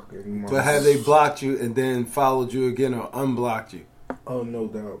motherfucking. But have they blocked you and then followed you again or unblocked you? Oh, no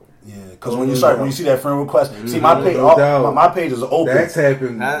doubt. Yeah, because when you see that friend request, see my page, my page is open. That's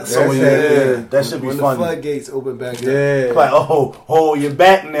happened. That should be when funny. The floodgates open back up. Yeah, like you're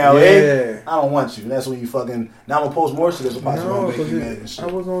back now, eh? I don't want you. That's when you fucking. Now I'm gonna post more shit that's possible make you mad and shit. I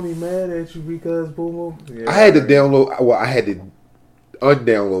was only mad at you because boom. Yeah, I had to download. Well, I had to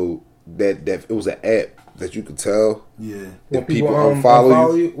undownload that. It was an app that you could tell. Yeah, if people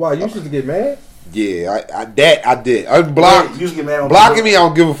unfollow you. Why you should get mad? Yeah, I did. Unblock. You get mad blocking me, I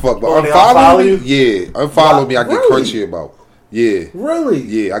don't give a fuck. But unfollow me, unfollow me, I get crunchy about. Yeah. Really?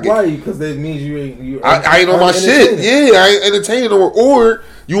 Yeah, I get. Why? Because that means you ain't. I ain't on my shit. Yeah, I ain't entertaining or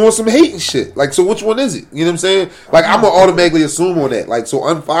you want some hating shit. Like, so which one is it? You know what I'm saying? Like, I'm gonna automatically assume on that. Like, so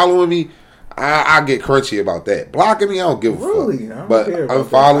unfollowing me, I get crunchy about that. Blocking me, I don't give a fuck. Really? I don't but care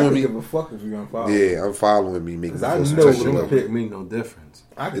unfollowing me, I don't give a fuck if you unfollow. Yeah, unfollowing me makes me feel some type of way. Pick me no difference.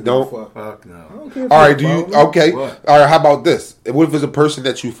 It don't. Fuck no. I don't care. All right, do you? Okay. What? All right. How about this? What if it's a person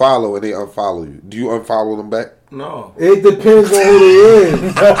that you follow and they unfollow you? Do you unfollow them back? No. It depends on who they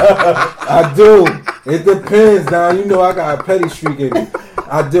is. I do. It depends. Now you know I got a petty streak in me.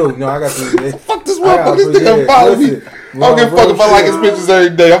 I do. No, I got to. Fuck this motherfucker. This nigga unfollow me. I don't give a fuck if I like his pictures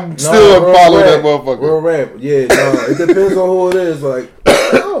every day. I'm still unfollowing that motherfucker. Real rap. Yeah. No, it depends on who it is. Like,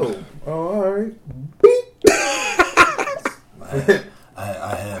 oh. right. Beep.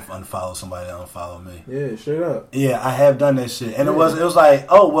 I have unfollowed somebody that unfollowed me. Yeah, straight up. Yeah, I have done that shit, and it was like,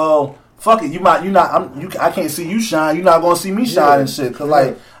 oh well, fuck it. I can't see you shine. You're not gonna see me shine and shit. Cause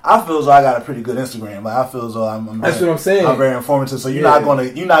like I feel as though I got a pretty good Instagram. Like I feel as though that's what I'm saying. I'm very informative. So you're not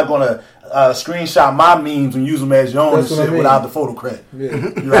gonna screenshot my memes and use them as your own and shit without the photo credit. Yeah.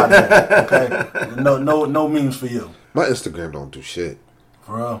 You're out there, okay? No memes for you. My Instagram don't do shit.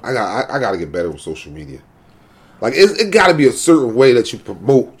 For real. I got to get better with social media. Like it got to be a certain way that you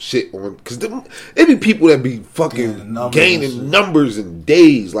promote shit on, because it be people that be fucking gaining numbers in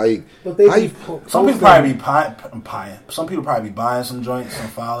days. Like, some people probably be buying. Some people probably be buying some joints, some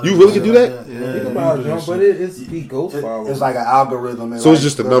followers. You really can do that? Yeah, you can buy a joint, but it's ghost followers. It's like an algorithm. So it's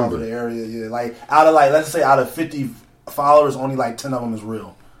just a number. The area, yeah. Like let's say out of 50 followers, only like 10 of them is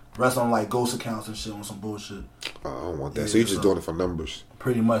real. The rest of them like ghost accounts and shit on some bullshit. I don't want that. So you're just doing it for numbers.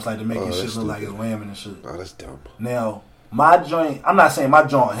 Pretty much, like to make your shit look like it's whamming and shit. Oh, that's dumb. Now, my joint, I'm not saying my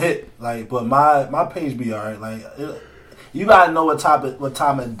joint hit, like, but my page be alright. Like, you gotta know what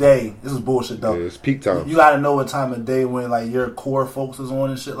time of day. This is bullshit though. Yeah, it's peak time. You gotta know what time of day when like your core folks is on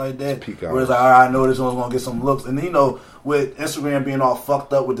and shit like that. It's peak hours. Where it's like, alright, I know this one's gonna get some looks, and you know, with Instagram being all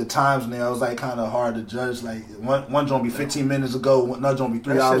fucked up with the times now, it's like kind of hard to judge. Like one joint be 15 minutes ago, another joint be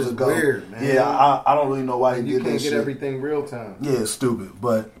 3 hours ago. Weird, man. Yeah, I don't really know why they did that shit. You can't get everything real time. Yeah, it's stupid,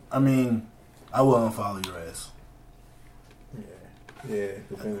 but I mean, I will unfollow your ass. Yeah,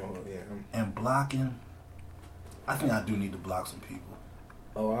 depending on And blocking, I think I do need to block some people.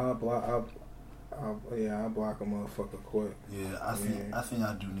 Oh, I block a motherfucker quick. Yeah, I think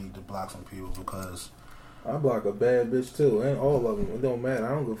I do need to block some people because I block a bad bitch too, and all of them. It don't matter. I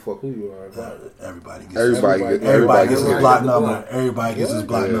don't give a fuck who you are. Everybody gets his block number. Everybody gets his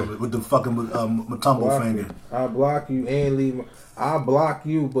block number with the fucking Matumbo finger. I block you and leave. I block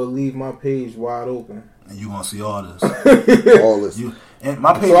you, but leave my page wide open. And you gonna see all this. All this. And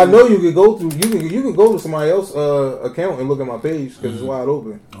my page. So I know you could go through. You can go to somebody else's account and look at my page because it's wide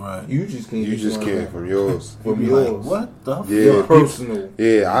open. Right. You just can't. You just can't from yours. From yours. Like, what the fuck? Personal.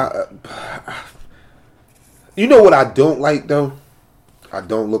 Yeah. You know what I don't like though? I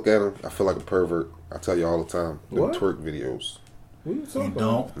don't look at them. I feel like a pervert. I tell you all the time. The twerk videos. What are you talking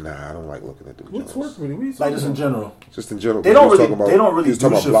about? Nah, I don't like looking at them. What twerk video? Like just in general. Just in general. They don't really do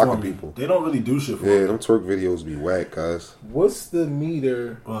shit for me. People. They don't really do shit for me. Yeah, them twerk videos be whack, cuz. What's the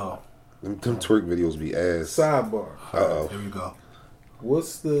meter? Well, them twerk videos be ass. Sidebar. Uh-oh. Here we go.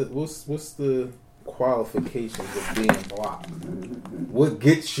 What's the qualifications of being blocked? What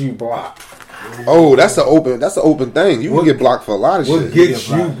gets you blocked? Oh, that's an open thing. You can get blocked for a lot of shit. What gets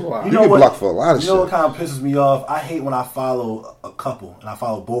you blocked? You know get blocked for a lot of shit. You know what kind of pisses me off? I hate when I follow a couple and I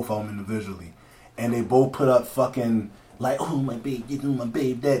follow both of them individually, and they both put up fucking like, oh my babe, you do my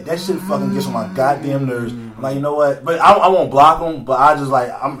babe. That shit fucking gets on my goddamn nerves. I'm like, you know what? But I won't block them. But I just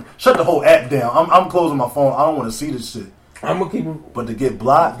like shut the whole app down. I'm closing my phone. I don't want to see this shit. I'm gonna keep it. But to get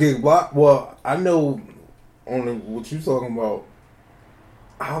blocked. Well, I know on what you talking about.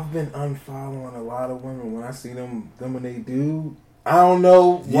 I've been unfollowing a lot of women when I see them and they do. I don't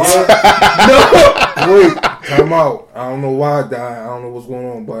know why. No, wait, time out. I don't know why I died. I don't know what's going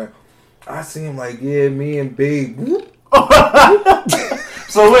on, but I see him like, yeah, me and Babe.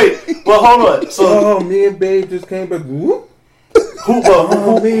 So wait, well hold on. So me and Babe just came back. Who are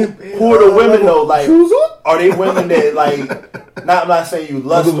the women though? Like, are they women that like? I'm not saying you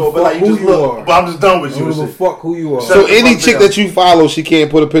lust or, but like you just look. But I'm just done with you. Who the fuck who you are? So any chick that you follow, she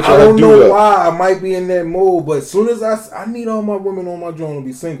can't put a picture. I don't know why. I might be in that mode, but as soon as I need all my women on my joint to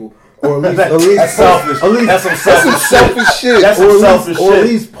be single, or at least that's selfish. That's some selfish shit. That's some selfish shit. Or at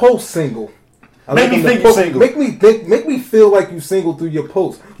least post single. Make me think you're single. Make me feel like you single through your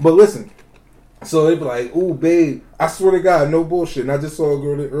post. But listen. So they be like, ooh, babe, I swear to God, no bullshit. And I just saw a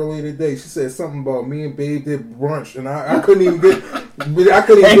girl earlier today. She said something about me and Babe did brunch, and I couldn't even get. I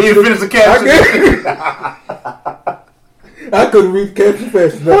couldn't even finish the caption. I couldn't read the caption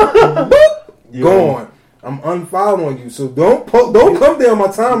fast enough. Gone. I'm unfollowing you, so don't come down my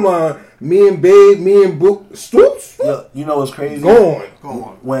timeline. Me and Babe, me and Book, Stoops. You know what's crazy? Go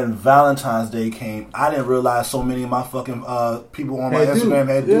on. When Valentine's Day came, I didn't realize so many of my fucking people on my Instagram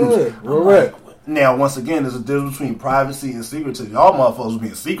had dudes. Yeah, right. Now, once again, there's a difference between privacy and secrecy. Y'all motherfuckers was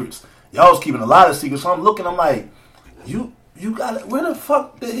being secrets. Y'all was keeping a lot of secrets. So I'm looking, I'm like, you you got it. Where the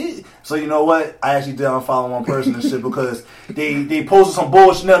fuck did he? So you know what? I actually did unfollow one person and shit because they posted some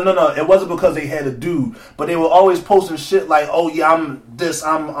bullshit. No. It wasn't because they had a dude, but they were always posting shit like, oh yeah, I'm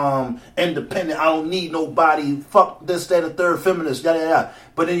independent. I don't need nobody. Fuck this, that, and third, feminist, yada yada.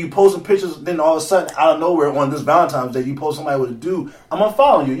 But then you posting pictures, then all of a sudden, out of nowhere on this Valentine's Day, you post somebody with a dude. I'm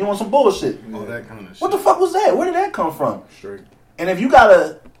unfollowing you. You want some bullshit? All that kind of shit. What the fuck was that? Where did that come from? Straight. And if you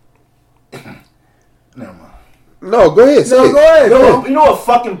gotta, never mind. No, go ahead. Go ahead. You know what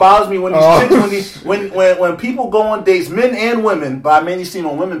fucking bothers me when these chicks, when people go on dates, men and women, but I mainly seen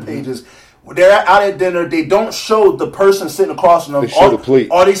on women pages. They're out at dinner. They don't show the person sitting across from them. They show the plate.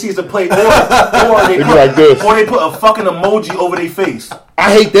 All they see is the plate, or they put, like this. Or they put a fucking emoji over their face.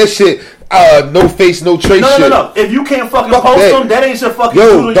 I hate that shit. No face, no trace. No. If you can't fucking post them, that ain't your fucking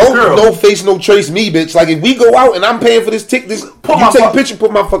don't girl. No face, no trace me, bitch. Like if we go out and I'm paying for this you take a picture,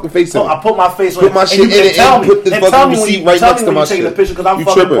 put my fucking face in it. I put my face on it. Put my shit in it and put this fucking receipt right next to my shit. Taking a picture because I'm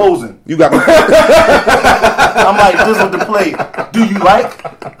fucking posing. You got me. I'm like this with the plate. Do you like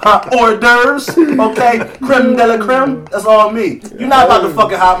hors d'oeuvres? Okay, creme de la creme. That's all me. You're not about to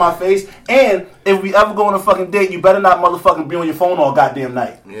fucking hide my face. And if we ever go on a fucking date, you better not motherfucking be on your phone all goddamn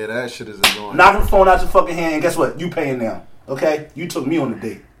night. Yeah, that shit is annoying. Knock the phone out your fucking hand, and guess what? You paying now. Okay? You took me on the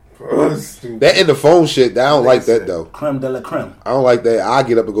date. That in the phone shit, I don't like that though. Creme de la creme. I don't like that. I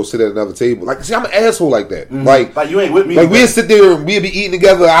get up and go sit at another table. Like, see, I'm an asshole like that. Mm-hmm. Like you ain't with me. Like we'll sit there and we'll be eating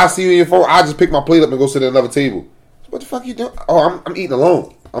together. I see you on your phone. I just pick my plate up and go sit at another table. What the fuck you doing? Oh, I'm eating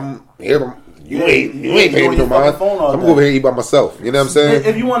alone. I'm here. You ain't paying me no mind. I'm going over here and eat by myself. You know what I'm saying?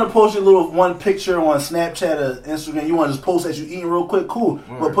 If you want to post your little one picture on Snapchat or Instagram, you want to just post that you eating real quick, cool.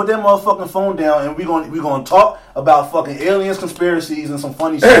 Right. But put that motherfucking phone down and we're gonna talk about fucking aliens, conspiracies, and some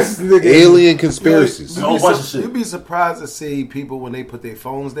funny shit. Alien conspiracies. A whole bunch of shit. You'd be surprised to see people when they put their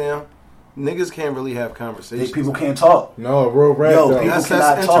phones down. Niggas can't really have conversations. People can't talk. No, real rap. That's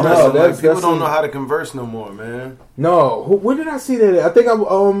cannot talk. No, people don't know how to converse no more, man. No, where did I see that at? I think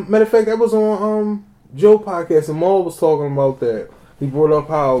matter of fact, that was on Joe podcast, and Maul was talking about that. He brought up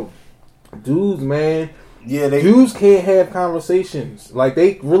how dudes, man, dudes can't have conversations. Like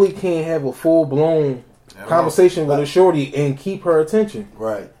they really can't have a full blown conversation with a shorty and keep her attention.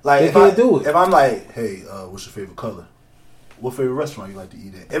 Right, like they can't do it. If I'm like, hey, what's your favorite color? What favorite restaurant you like to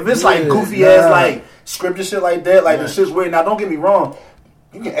eat at? If it's like goofy ass like scripted shit like that, like the shit's weird. Now don't get me wrong,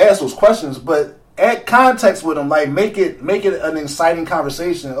 you can ask those questions, but add context with them. Like make it an exciting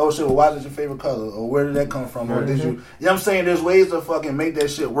conversation. Oh shit, well, why is your favorite color? Or where did that come from? Or did you? You know what I'm saying? There's ways to fucking make that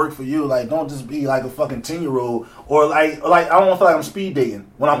shit work for you. Like don't just be like a fucking 10-year-old or like I don't want to feel like I'm speed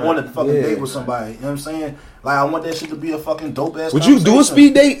dating when I'm on a fucking date with somebody. You know what I'm saying? Like I want that shit to be a fucking dope ass. Would you do a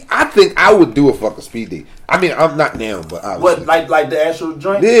speed date? I think I would do a fucking speed date. I mean, I'm not now, but obviously. What like the actual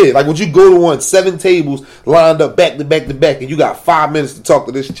joint? Yeah, like would you go to 7 tables lined up back to back to back, and you got 5 minutes to talk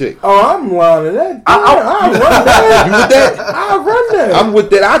to this chick? Oh, I'm lining that. I run that. You with that? I run that. I'm with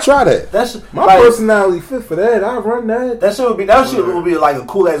that. I try that. That's my personality fit for that. I run that. That shit would be like a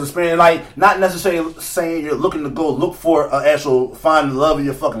cool ass experience. Like not necessarily saying you're looking to go look for an actual find the love of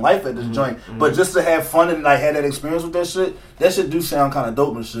your fucking life at this joint, but just to have fun and like have that experience with that shit. That shit do sound kind of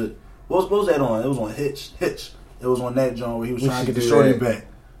dope and shit. What was that on? It was on Hitch. It was on that joint where he was trying to get the shorty back.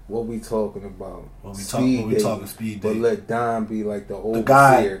 What we talking about? What we talking speed date. But let Don be like the overseer. The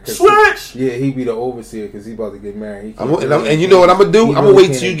guy. Switch! He be the overseer because he about to get married. And you know what I'm going to do? I'm going to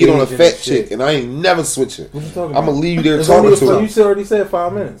wait till you get on a fat chick. And I ain't never switching. What you talking I'm going to leave you there talking to her. You already said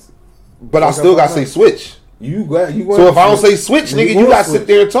 5 minutes. But I still got to say switch. You so if I don't say switch, nigga, you got to sit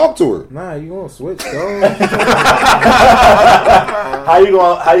there and talk to her. Nah, you going to switch, dog. How you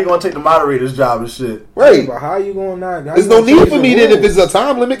gonna take the moderator's job and shit? Right. But how you going to not? There's no need for me then if it's a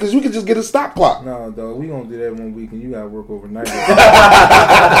time limit because you can just get a stop clock. No, dog, we gonna do that one week and you gotta work overnight.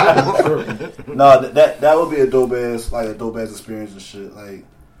 No, that would be a dope ass experience and shit. Like,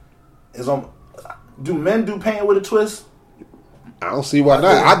 do men do painting with a twist? I don't see why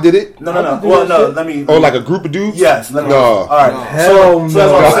not. I did it. No. Well, no. Let me. Oh, like a group of dudes? Yes. No. All right. Hell no. So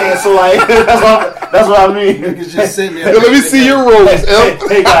that's what I'm saying. So like, that's what I mean. Niggas just sent me. Let me see your rolls.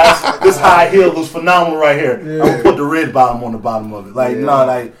 Hey guys, this high heel looks phenomenal right here. Yeah. I'm gonna put the red bottom on the bottom of it. Like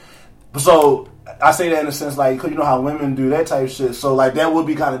so I say that in a sense like, cause you know how women do that type of shit. So like that would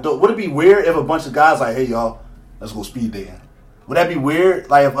be kind of dope. Would it be weird if a bunch of guys like, hey y'all, let's go speed dating? Would that be weird?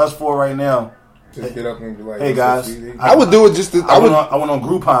 Like if us four right now. Just get up and be like, hey guys, I would do it just to. I went on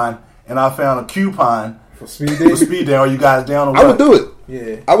Groupon and I found a coupon for speed dating. Are you guys down? Or what? I would do it.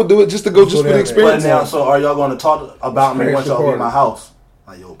 Yeah, I would do it just to go just for the experience. But now, so are y'all going to talk about me once y'all be in my house?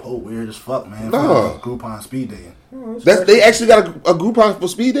 Like yo, Poe, weird as fuck, man. No, Groupon speed dating. They actually got a group for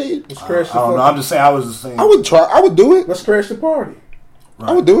speed dating. Let's crash the I don't know. I'm just saying. I was just saying. I would try. I would do it. Let's crash the party. Right.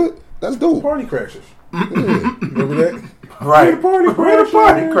 I would do it. That's dope. Party crashers. Remember that? Right.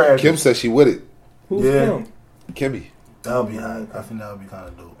 Party crash. Kim said she with it. Who's Kim? Kimmy. That would be hot. I think that would be kind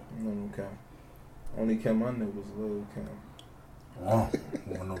of dope. No, Kim. Only Kim I knew was Lil Kim. Oh,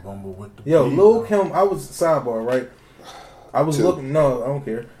 want to rumble with the Yo, beat, Lil Kim. I was sidebar, right? I was looking. No, I don't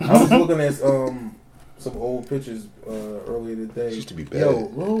care. I was looking at some old pictures earlier today. She used to be bad.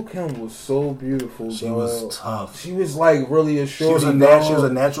 Yo, Lil Kim was so beautiful. She dog. was tough. She was like really a shorty. She was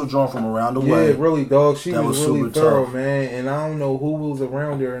a natural drawn from around the way. Yeah, really, dog. She that was really super thorough, tough. man. And I don't know who was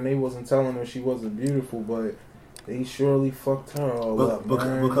around her, and they wasn't telling her she wasn't beautiful, but they surely fucked her all up,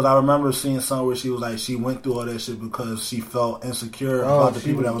 man. Because I remember seeing somewhere where she was like, she went through all that shit because she felt insecure about the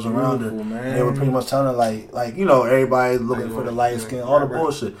people that was around her. Man. And they were pretty much telling her like you know, everybody looking for the light skin, all the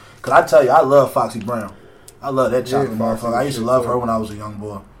bullshit. Because I tell you, I love Foxy Brown. I love that chocolate motherfucker. I used to love her when I was a young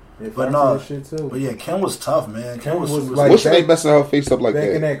boy. Yeah, but no, but yeah, Kim was tough, man. Kim was like, what's they messing her face up like back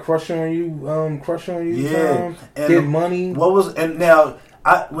that? in that crush on you, yeah, time, and Kid Money. What was and now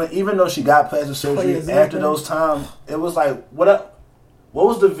even though she got plastic surgery after those times, it was like what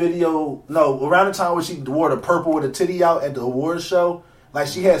was the video? No, around the time where she wore the purple with a titty out at the awards show, like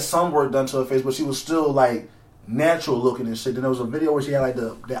she had some work done to her face, but she was still like natural looking and shit. Then there was a video where she had like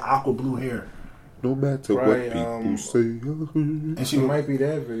the aqua blue hair. No matter what people say, and she might be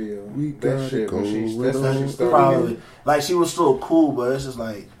that video. That shit when she started. Probably like she was still cool, but it's just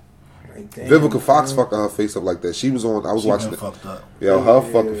like. Vivica Fox fucking her face up like that. She was on. I was watching it. Fucked up. Yo, her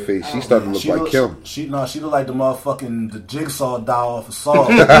fucking face. She started to look like Kim. She looked like the motherfucking the Jigsaw doll off of Saw.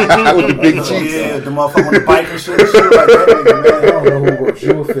 With the big cheeks. Yeah, the motherfucker on the bike and shit. She was like that nigga, man. I don't know who works.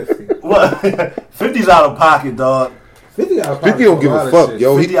 She was 50. What? 50's out of pocket, dog. 50 out of pocket. 50 don't give a fuck,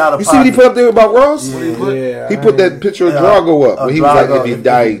 yo. You see pocket. what he put up there about Ross? Yeah, he put that picture of Drago up. When he was like, if he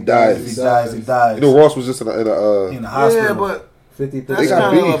dies, he dies. If he dies, he dies. You know, Ross was just in the hospital. Yeah, but 50 that's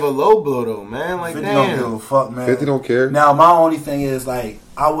kind of a low blow, though, man. Like, 50 damn. don't give a fuck, man. 50 don't care. Now, my only thing is, like,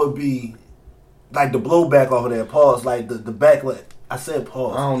 I would be, like, the blowback off of that pause, like, the backlash. I said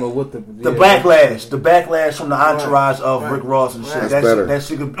pause. I don't know what the backlash from the entourage of Rick Ross and shit. That's better. That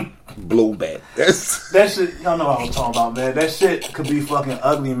shit could be blowback. That shit. Y'all know what I'm talking about, man. That shit could be fucking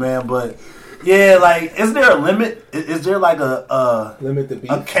ugly, man. But yeah, like, is there a limit? Is there like a limit to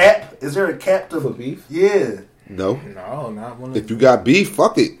beef? A cap? Is there a cap to for beef? Yeah. No, not one. If you got beef,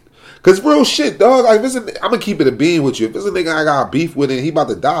 fuck it. Cause real shit, dog. Like, I'm gonna keep it a bean with you. If there's a nigga I got beef with and he about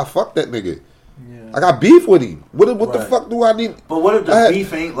to die, fuck that nigga. I got beef with him. What the fuck do I need? But what if the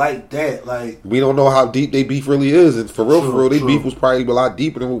beef ain't like that? Like, we don't know how deep they beef really is, and for real, they beef was probably a lot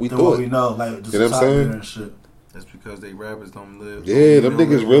deeper than what we thought. What we know, like, you know what I'm saying? And shit. That's because they rappers don't live. Yeah, them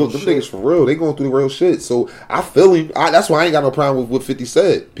niggas real. Them niggas for real. They going through the real shit. So I feel him. That's why I ain't got no problem with what 50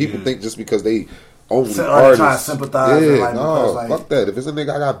 said. People think just because they only artists, trying to sympathize. Yeah, like, no, like, fuck that. If it's a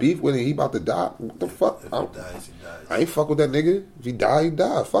nigga I got beef with and he about to die, what the fuck? If he dies, he dies. I ain't fuck with that nigga. If he die, he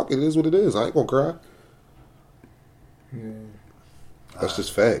die. Fuck it. It is what it is. I ain't gonna cry. That's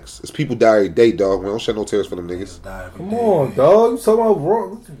just facts. It's people die every day, dog. We don't shed no tears for them niggas. Come on, dog. You talking about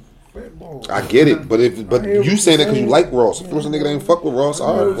Raw? I get it, but you saying that because you like Ross. If there was a nigga that ain't fuck with Ross,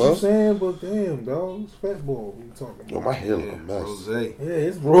 all right, well. What you saying, but damn, dog, it's Fat Ball. What you talking about? Yo, my hair look a mess. Rose. Yeah,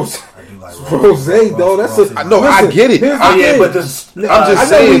 it's Rose. I do like Rose, dog. That's a. I know. I get it. Yeah, but this, I'm just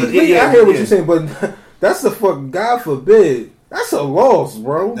saying. I hear what you're saying, but that's a fuck. God forbid. That's a loss,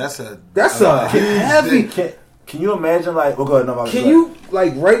 bro. That's a heavy. Can you imagine, like, we'll go ahead and can you,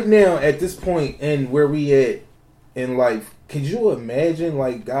 like, right now at this point and where we at in life, could you imagine,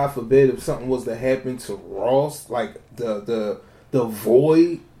 like, God forbid, if something was to happen to Ross, like the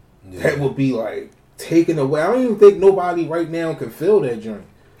void that would be like taken away? I don't even think nobody right now can feel that joint.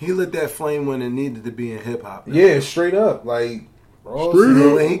 He lit that flame when it needed to be in hip hop. Yeah, straight up, like Ross.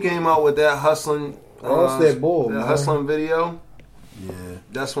 When he came out with that hustling, hustling video. Yeah,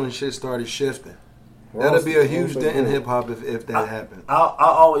 that's when shit started shifting. That'd be a huge dent in hip hop if that happened. I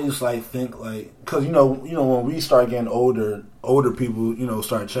always like think like because you know when we start getting older people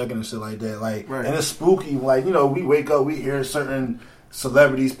start checking and shit like that and it's spooky like we wake up we hear certain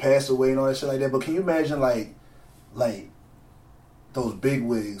celebrities pass away and all that shit like that. But can you imagine like those big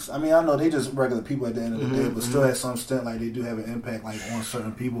wigs? I mean I know they just regular people at the end of the day, but still at some extent like they do have an impact like on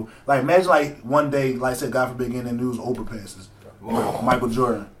certain people. Like imagine like one day like I said God forbid getting the news overpasses Michael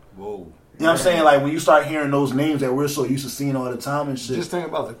Jordan. Whoa. You know what I'm saying? Like, when you start hearing those names that we're so used to seeing all the time and shit. Just think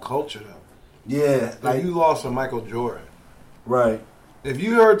about the culture, though. Yeah. Like, you lost to Michael Jordan. Right. If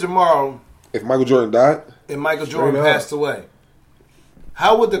you heard tomorrow... If Michael Jordan died? If Michael Jordan passed away.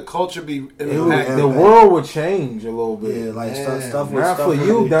 How would the culture be impacted? The world would change a little bit. Yeah, like stuff. Not for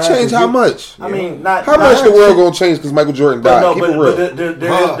you, guys. Change how much? I mean, not how much the world gonna change because Michael Jordan died. No, Keep it real.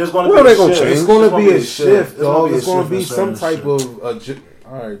 There's going to be a shift. It's going to be a shift, though. There's going to be some type of.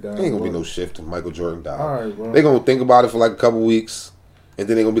 All right, there ain't gonna be no shift if Michael Jordan died. All right, bro. They gonna think about it for like a couple weeks, and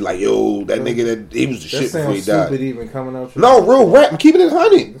then they gonna be like, "Yo, that nigga, he was the shit before he died." Even coming out. No, real rap. I'm keeping it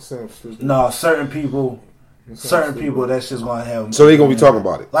 100. That sounds stupid. No, certain people, that shit's gonna have. So they gonna be talking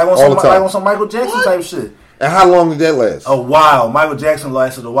about it like on some Michael Jackson type shit. And how long did that last? A while. Michael Jackson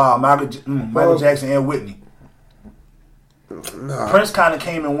lasted a while. Michael Jackson and Whitney. Nah. Prince kind of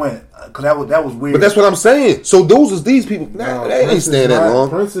came and went because that was weird. But that's what I'm saying. So those is these people. Nah, they ain't staying that long.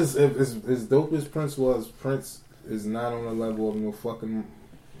 Prince is as dope as Prince was. Prince is not on the level of no fucking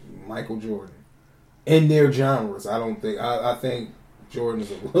Michael Jordan in their genres. I don't think. I think Jordan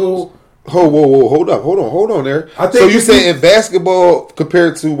is a little. Whoa, hold on there. So you saying in basketball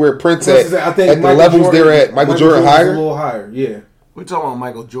compared to where Prince at the levels Jordan, they're at, Michael Jordan higher? A little higher, yeah. We're talking about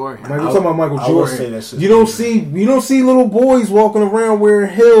Michael Jordan. We're talking about Michael Jordan. You don't see little boys walking around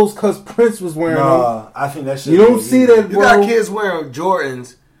wearing heels because Prince was wearing them. I think that shit. You don't see that. You got kids wearing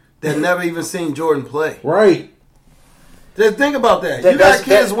Jordans that never even seen Jordan play. Right. Just think about that. You got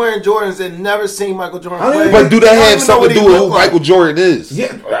kids wearing Jordans that never seen Michael Jordan play. But do that have something to do with who Michael Jordan is?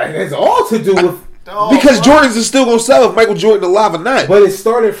 Yeah, it's all to do with. Because Jordans is still gonna sell if Michael Jordan alive or not. But it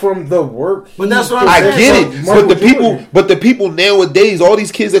started from the work. But that's what I'm saying. I get it. But the people nowadays, all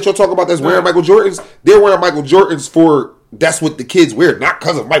these kids that you're talking about that's wearing Michael Jordans, they're wearing Michael Jordans for that's what the kids wear, not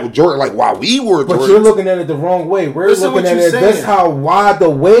because of Michael Jordan. Like why we wore Jordans. But you're looking at it the wrong way. We're looking at it. That's how wide the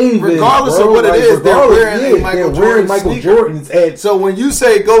wave is. Regardless of what it is, they're wearing Michael Jordans. So when you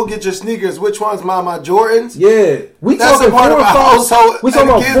say go get your sneakers, which one's my Jordans? Yeah, that's a part of our household. We talking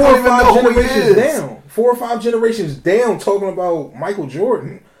about 4 or 5 generations down. 4 or 5 generations down, talking about Michael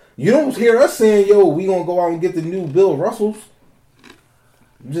Jordan. You don't hear us saying, "Yo, we gonna go out and get the new Bill Russells."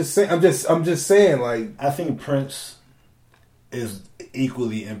 I'm just saying. Like, I think Prince is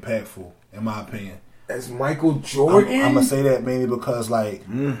equally impactful, in my opinion, as Michael Jordan. I'm gonna say that mainly because, like,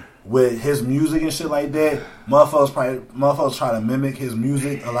 with his music and shit like that, motherfuckers try to mimic his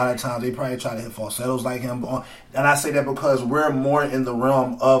music. A lot of times, they probably try to hit falsettos like him. And I say that because we're more in the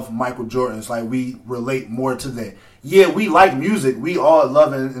realm of Michael Jordan. It's like we relate more to that. Yeah, we like music. We all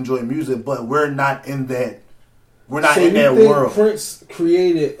love and enjoy music, but we're not in that. We're not in that world. Prince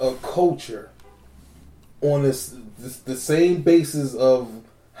created a culture on the same basis of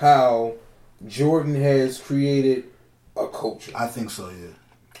how Jordan has created a culture. I think so, yeah.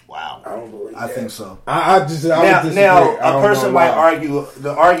 Wow. I don't believe that. I think so. Now, a person might argue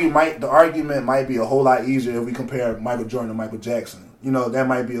the argument might be a whole lot easier if we compare Michael Jordan to Michael Jackson. You know, that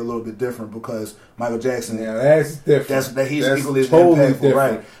might be a little bit different because Michael Jackson, that's different. He's equally totally impactful, different.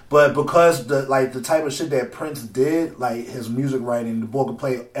 right? But because the type of shit that Prince did, like his music writing, the boy could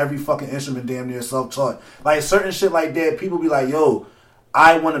play every fucking instrument damn near self-taught. Like certain shit like that, people be like, yo,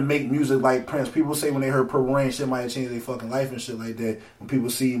 I want to make music like Prince. People say when they heard Purple Rain, shit might have changed their fucking life and shit like that. When people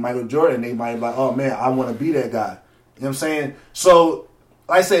see Michael Jordan, they might be like, oh man, I want to be that guy. You know what I'm saying? So,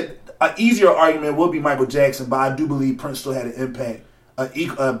 like I said, an easier argument would be Michael Jackson, but I do believe Prince still had an impact,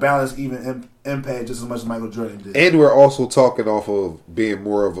 a balanced, even impact just as much as Michael Jordan did. And we're also talking off of being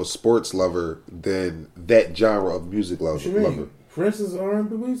more of a sports lover than that genre of music lover. What you mean? Prince is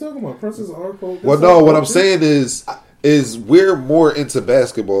R&B? What are you talking about? Prince is R&B? Well, no, what I'm saying is we're more into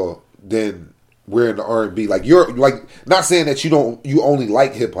basketball than we're into R&B. Like you're like not saying that you only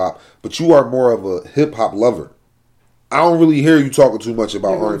like hip hop, but you are more of a hip hop lover. I don't really hear you talking too much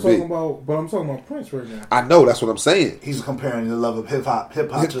about R&B. But I'm talking about Prince right now. I know, that's what I'm saying. He's comparing the love of hip hop to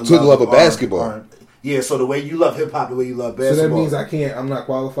the love of basketball. Yeah, so the way you love hip hop, the way you love basketball. So that means I'm not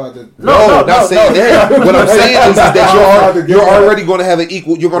qualified to. No, not saying that. What I'm saying is that you're already going to have an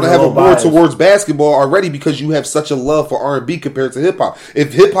equal. You're going to have a more towards basketball already because you have such a love for R&B compared to hip hop.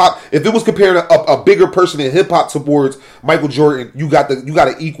 If it was comparing a bigger person in hip hop towards Michael Jordan, you got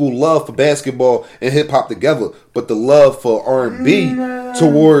an equal love for basketball and hip hop together. But the love for R&B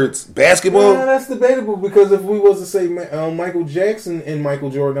towards basketball, that's debatable because if we was to say Michael Jackson and Michael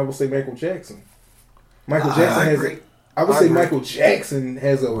Jordan, I would say Michael Jackson. Michael Jackson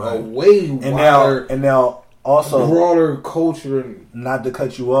has a way wider and now also broader culture. Not to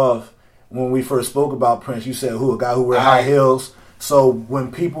cut you off, when we first spoke about Prince, you said a guy who wear high heels. So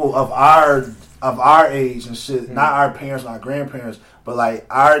when people of our age and shit, not our parents, not our grandparents, but like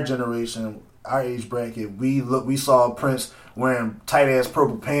our generation, our age bracket, we saw Prince wearing tight ass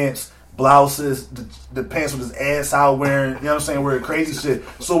purple pants, blouses, the pants with his ass out, wearing, you know what I'm saying, wearing crazy shit.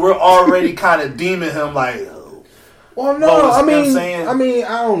 So we're already kind of deeming him like, Well, no, I mean,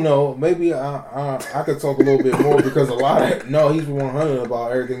 I don't know. Maybe I could talk a little bit more because a lot of he's 100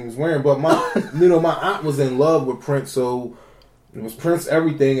 about everything he was wearing. But my aunt was in love with Prince, so it was Prince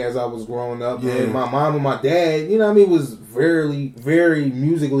everything as I was growing up. Yeah. And my mom and my dad, was very, very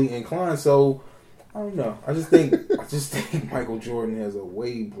musically inclined. So I don't know. I just think Michael Jordan has a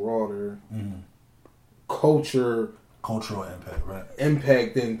way broader cultural impact, right?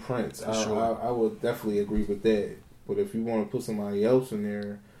 Impact than Prince. Sure. I would definitely agree with that. But if you want to put somebody else in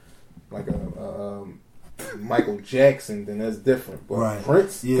there, like a Michael Jackson, then that's different. But right.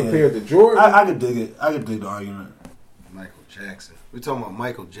 Prince compared to Jordan, I could dig it. I could dig the argument. Michael Jackson. We're talking about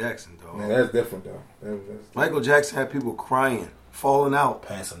Michael Jackson, though. Man, that's different, though. Michael Jackson had people crying, falling out,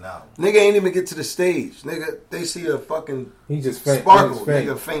 passing out. Nigga ain't even get to the stage. Nigga, they see a fucking he just faint. Sparkle.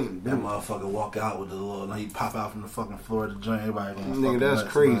 Nigga faint. That motherfucker walk out with the little, he pop out from the fucking floor of the joint. Everybody going nigga, that's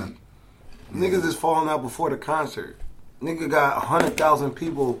nuts, crazy. Man. Niggas is falling out before the concert. Nigga got 100,000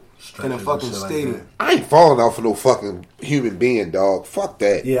 people in a fucking stadium. Like I ain't falling out for no fucking human being, dog. Fuck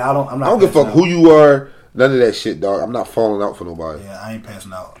that. Yeah, I'm not. I don't give a fuck who you are. None of that shit, dog. I'm not falling out for nobody. Yeah, I ain't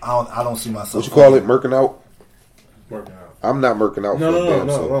passing out. I don't see myself. What you call it? Murking out? Murking out. I'm not murking out.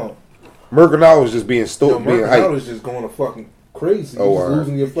 No. Murking out was just being stoked, being hyped. Murking out was just going to fucking crazy. Oh, right.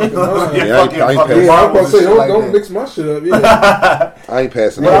 Losing your fucking mind. Yeah, I ain't passing out. I'm about to say, don't mix my shit up. Yeah. I ain't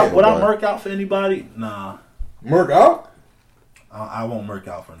passing out. Would I murk out for anybody? Nah. Murk out? I won't murk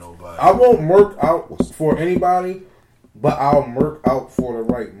out for nobody. I won't murk out for anybody, but I'll murk out for the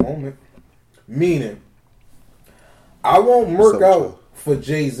right moment. Meaning, I won't murk out for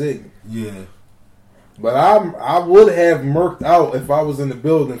Jay-Z. Yeah. But I would have murked out if I was in the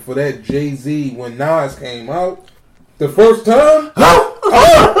building for that Jay-Z when Nas came out. The first time?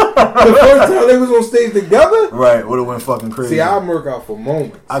 The first time they was on stage together? Right, would have went fucking crazy. See, I murk out for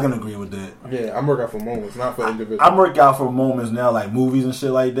moments. I can agree with that. Yeah, I murk out for moments, not for individuals. I murk out for moments now, like movies and shit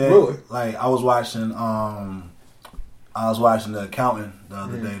like that. Really? Like, I was watching The Accountant the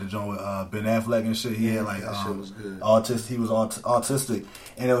other day, the joint with Ben Affleck and shit. He had like shit was good. He was autistic,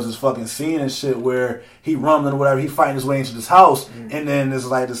 and there was this fucking scene and shit where he rumbling or whatever. He fighting his way into this house, and then there's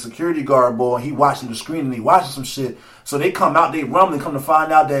like the security guard boy, and he watching the screen and he watching some shit. So they come out, they rumbling, come to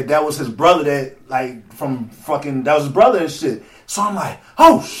find out that was his brother, that was his brother and shit. So I'm like,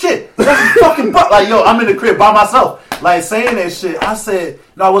 oh shit, that's his fucking brother. Like, yo, I'm in the crib by myself, like saying that shit. I said,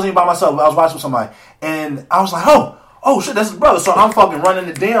 no, I wasn't even by myself. I was watching with somebody, and I was like, oh shit, that's his brother. So I'm fucking running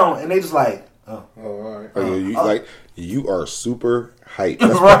it down, and they just like, all right. You are super hyped.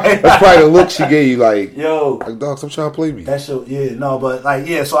 That's right. That's probably the look she gave you, like, yo, like, dog, stop trying to play me. That shit, yeah, no, but like,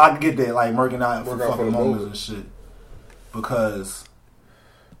 yeah, so I can get that, like, murking out for fucking moments and shit. Because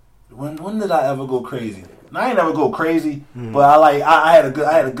when did I ever go crazy? I ain't never go crazy, but I had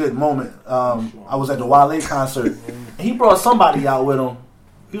a good moment. I was at the Wale concert, and he brought somebody out with him.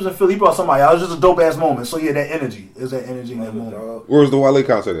 He was in Philly. He brought somebody out. It was just a dope ass moment. So yeah, that energy is that energy in that moment. Where was the Wale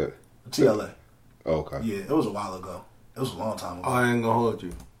concert at? TLA. Oh, okay. Yeah, it was a while ago. It was a long time ago. I ain't gonna hold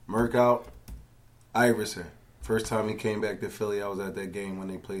you. Murk out. Iverson. First time he came back to Philly, I was at that game when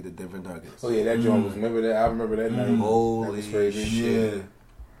they played the Denver Nuggets. Oh yeah, that joint was. Remember that? I remember that night. Holy shit! Yeah.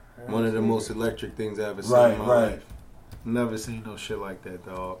 One of the most electric things I ever seen in my life. Never seen no shit like that,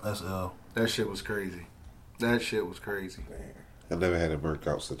 dog. That's ill. That shit was crazy. That shit was crazy. I never had a murk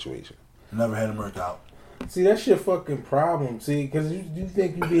out situation. Never had a murk out. See, that's your fucking problem. See, because you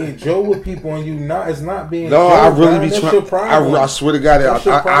think you being Joe with people and you not. It's not being. No, Joe, I really be trying. I swear to God,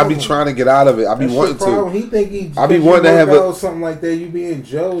 I be trying to get out of it. I be wanting to. He think he. I be wanting to have something like that. You being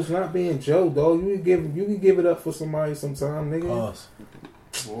Joe's not being Joe, dog. You can give it up for somebody sometime, nigga. Pause.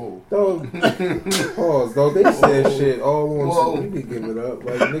 Whoa. Dog. Pause, dog. They said shit all on. So you can give it up.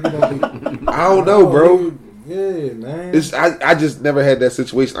 Like nigga don't be. I don't know, bro. Yeah, man. I just never had that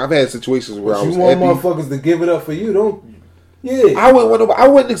situation. I've had situations where I was. You want motherfuckers to give it up for you, don't? Yeah. I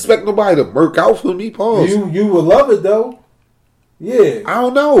wouldn't expect nobody to murk out for me. Pause. You would love it though. Yeah. I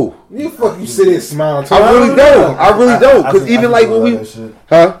don't know. You sit there smiling. I really don't. I really don't. Because even like when we, I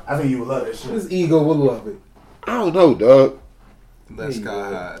think you would love that shit. His ego would love it. I don't know, dog. Let Sky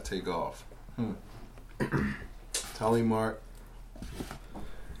High take off. Tell me, Mark.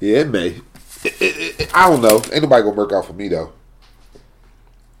 Yeah, it may. I don't know. Ain't nobody gonna work out for me though.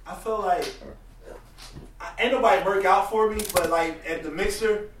 I feel like ain't nobody work out for me, but like at the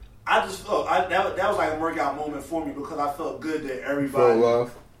mixer, I just felt that was like a workout moment for me because I felt good that everybody. Full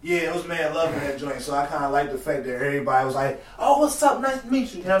love. Yeah, it was mad love in that joint, so I kind of like the fact that everybody was like, "Oh, what's up? Nice to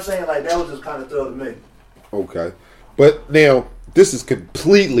meet you." You know what I'm saying? Like that was just kind of thrill to me. Okay, but now this is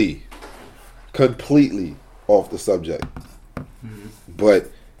completely off the subject, but.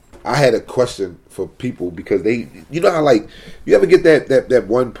 I had a question for people because they, you know how like you ever get that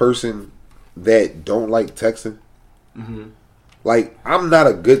one person that don't like texting. Mm-hmm. Like I'm not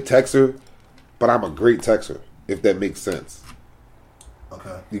a good texter, but I'm a great texter. If that makes sense.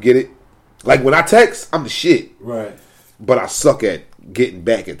 Okay. You get it? Like when I text, I'm the shit. Right. But I suck at getting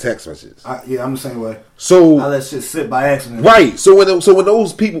back at text messages. Yeah, I'm the same way. So I let shit sit by accident. Right. So when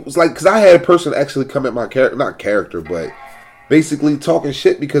those people, it's like, because I had a person actually come at my character, not character, but basically talking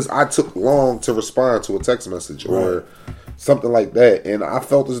shit because I took long to respond to a text message or something like that, and I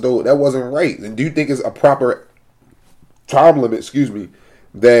felt as though that wasn't right. And do you think it's a proper time limit? Excuse me,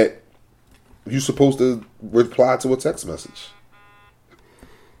 that you're supposed to reply to a text message?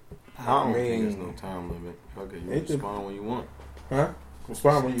 I don't think there's no time limit. Okay, you respond when you want. Huh?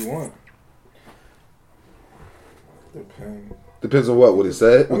 Respond when you want. Depends on what it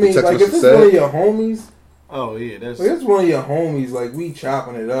said. I mean, like if it's one of your homies. Oh yeah, that's. Like, it's one of your homies. Like we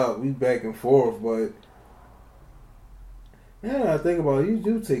chopping it up, we back and forth, but. Now that I think about it, you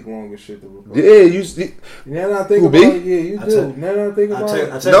do take long as shit to reply. Yeah, now that I think about it, yeah, you do. Now that I think about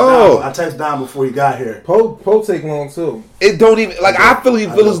it, I text down before you got here. Poe take long too. It don't even like I feel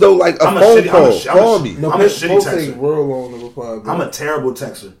as though like a phone call. Call me. No, I'm a shitty texter. Take real long to reply. Bro. I'm a terrible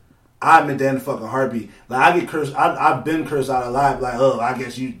texter. I admit that in the fucking heartbeat. Like I get cursed. I've been cursed out a lot. Like, oh, I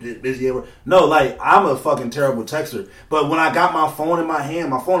guess you busy ever. No, like I'm a fucking terrible texter. But when I got my phone in my hand,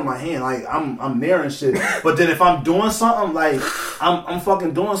 like I'm nearing shit. But then if I'm doing something, like I'm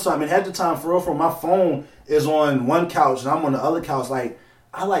fucking doing something. And half the time, for real, my phone is on one couch and I'm on the other couch. Like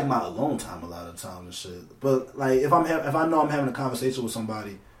I like my alone time a lot of the time and shit. But like if I know I'm having a conversation with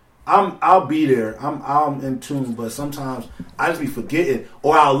somebody, I'll be there. I'm in tune, but sometimes I just be forgetting,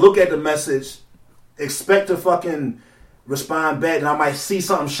 or I'll look at the message, expect to fucking respond back, and I might see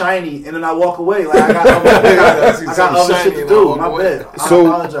something shiny, and then I walk away. Like I got other shit to do. My bad. I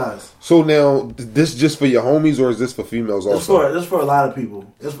apologize. So now, this just for your homies, or is this for females also? It's for a lot of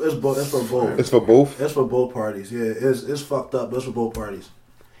people. It's for both. It's for both. It's for both parties. Yeah, it's fucked up. But it's for both parties.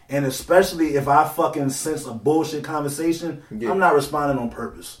 And especially if I fucking sense a bullshit conversation, I'm not responding on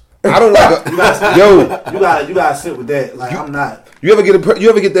purpose. I don't like you gotta sit with that. Like I'm not. You ever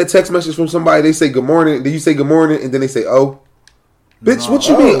get that text message from somebody? They say good morning. Then you say good morning, and then they say oh, bitch. What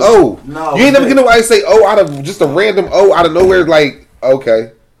you mean oh? No, you ain't never get nobody say oh out of just a random oh out of nowhere. Like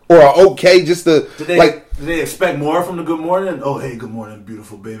okay, or a okay just to did they expect more from the good morning? Oh hey, good morning,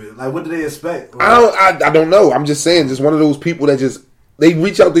 beautiful baby. Like what do they expect? Like, I don't know. I'm just saying, just one of those people that just. They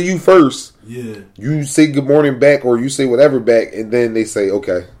reach out to you first. Yeah. You say good morning back, or you say whatever back, and then they say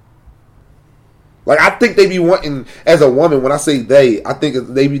okay. Like I think they be wanting, as a woman, when I say they, I think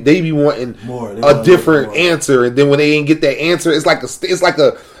they be wanting more, a different answer, and then when they ain't get that answer, it's like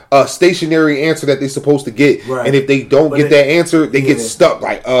a stationary answer that they're supposed to get, right. And if they don't get that answer, they get stuck.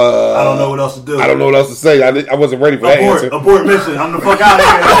 Like I don't know what else to do. I don't know what else to say. I wasn't ready for that answer. Abort mission. I'm the fuck out of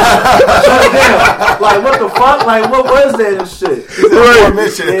here. Shut it down. Like what the fuck? Like what was that and shit? Right.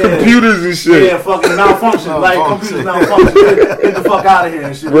 Mission. Yeah. Computers and shit. Yeah, fucking malfunction. Like computers malfunction. Get the fuck out of here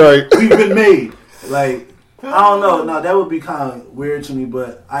and shit. Right. We've been made. Like, I don't know. No, that would be kind of weird to me,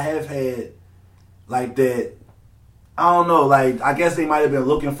 but I have had, like, that, I don't know, like, I guess they might have been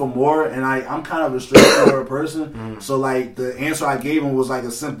looking for more, and I'm kind of a straightforward person, so, like, the answer I gave them was, like,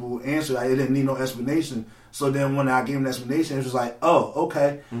 a simple answer. It didn't need no explanation. So then when I gave them an explanation, it was like, oh,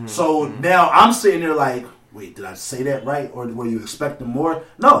 okay. So now I'm sitting there like, wait, did I say that right? Or were you expecting more?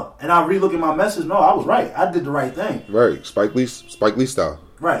 No. And I re-look at my message. No, I was right. I did the right thing. Right. Spike Lee style.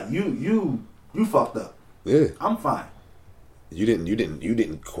 Right. You fucked up. Yeah. I'm fine. You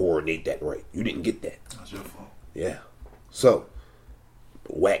didn't coordinate that right. You didn't get that. That's your fault. Yeah. So,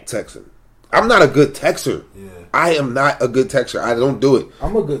 whack texting. I'm not a good texter. Yeah. I am not a good texter. I don't do it.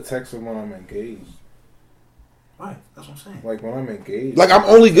 I'm a good texter when I'm engaged. Right. That's what I'm saying. Like when I'm engaged. Like I'm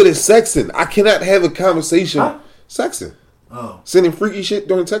only good at sexting. I cannot have a conversation sexting. Oh. Sending freaky shit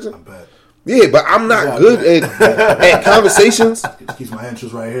during texting. I bet. Yeah, but I'm not good at conversations. It keeps my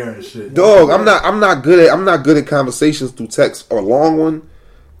interest right here and shit. Dog, I'm not good at conversations through text or a long one.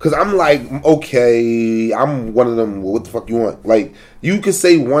 Cause I'm like, okay, I'm one of them. What the fuck you want? Like, you could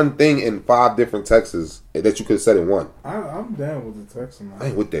say one thing in 5 different texts that you could have said in one. I'm down with the texting. I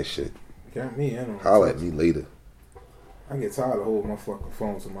ain't with that shit. Got me in on. Holla at me later. I get tired of holding my fucking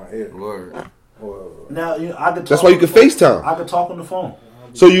phone to my ear. Word. Now I could. That's why you can FaceTime. I could talk on the phone.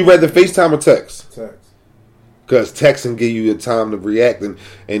 So you rather FaceTime or text? Text. Because texting give you the time to react and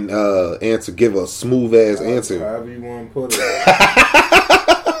answer, give a smooth ass answer. However you want to put it.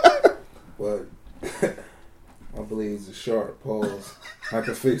 But my blades are sharp. Pause. I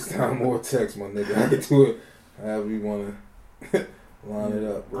can FaceTime or text, my nigga. I can do it however you want to. Line it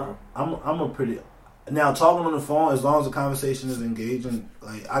up, bro. I'm a pretty. Now, talking on the phone, as long as the conversation is engaging,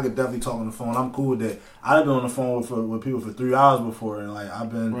 like, I could definitely talk on the phone. I'm cool with that. I've been on the phone with people for 3 hours before, and like I've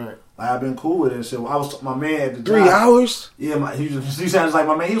been cool with it and shit. I was my man at the 3 job. hours? Yeah, he sounds like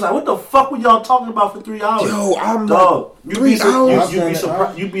my man. He was like, "What the fuck were y'all talking about for 3 hours?" Yo, I'm dog. Like, 3 hours.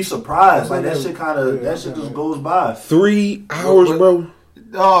 You'd be surprised. Like that shit just goes by. 3 hours, bro.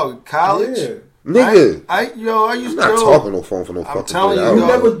 Dog, college. Yeah. Nigga, I used to. I'm not talking on the phone for no fucking 3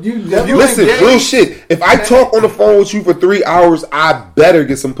 hours. You never. Listen, real shit. If I talk on the phone with you for 3 hours, I better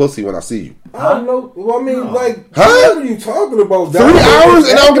get some pussy when I see you. I don't know. Well, I mean, like, huh? What are you talking about? 3 hours,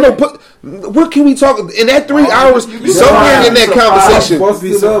 and I'm gonna put. What can we talk in that 3 hours? Somewhere in that conversation.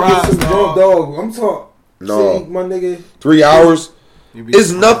 Dog. I'm talking. No, see, my nigga. 3 hours.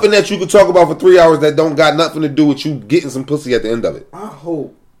 It's nothing that you could talk about for 3 hours that don't got nothing to do with you getting some pussy at the end of it. I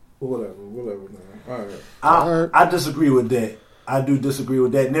hope. Whatever, man. All right. I disagree with that. I do disagree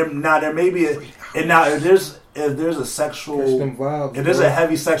with that. Now there may be if there's a sexual vibes, if there's a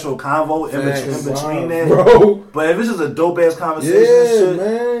heavy sexual convo in between that, bro. But if it's just a dope ass conversation, yeah,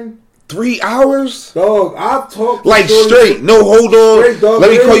 man. 3 hours? Dog, I've talked like straight. No, hold on. Straight, dog, let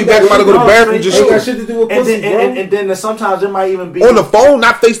me call you back. I'm about to go to the bathroom. Just got shit to do with pussy, bro. And then sometimes it might even be on the phone,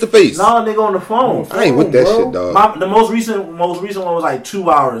 not face to face. No, nigga, on the phone. I ain't with that shit, dog. The most recent one was like 2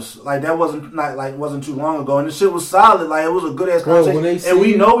 hours. Like that wasn't too long ago, and the shit was solid. Like it was a good ass conversation, and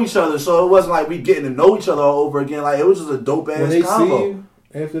we know each other, so it wasn't like we getting to know each other all over again. Like it was just a dope ass convo.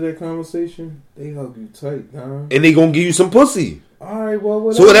 After that conversation, they hug you tight, dog. And they gonna give you some pussy. All right, well,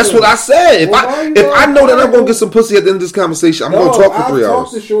 whatever. So that's what I said. If I know that I'm gonna get some pussy at the end of this conversation, I'm gonna talk for 3 hours.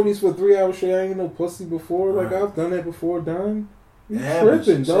 I've talked to shorties for 3 hours straight. I ain't no pussy before. Like I've done that before, done. You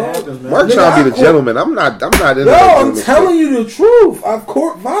tripping, dog? Mark trying to be the gentleman. I'm not in. No, I'm telling you the truth. I've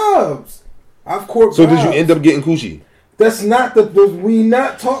court vibes. So did you end up getting coochie? That's not we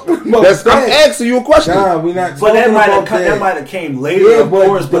not talking about that. I'm asking you a question. Nah, we not talking about that. That might have came later, of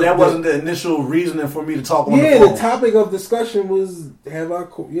course, but that wasn't the initial reasoning for me to talk on the phone. Yeah, the topic of discussion was I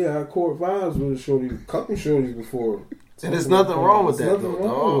court vibes with a shorty, couple shorties before. And there's nothing wrong with that,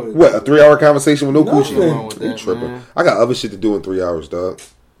 dog. What, a 3 hour conversation with no coochie? Wrong with that, tripping. I got other shit to do in 3 hours, dog.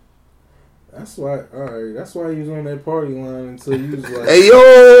 That's why. All right. That's why he was on that party line until you was like, "Hey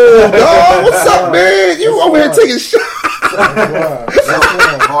yo, dog, what's up, man? You over here taking shots?"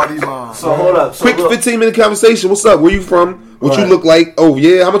 Party line. So hold up. Quick 15-minute conversation. What's up? Where you from? What you look like? Oh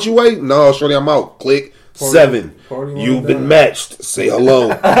yeah. How much you weigh? No, shorty, I'm out. Click. 7. You've been matched. Say hello.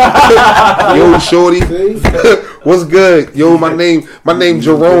 Yo, shorty. What's good? Yo, my name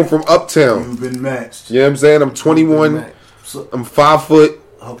Jerome from Uptown. You've been matched. You know what I'm saying? I'm 21. I'm 5 foot.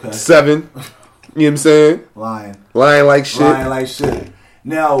 Okay. 7. You know what I'm saying? Lying like shit.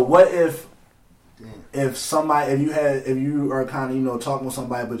 Now, what if you are kind of talking with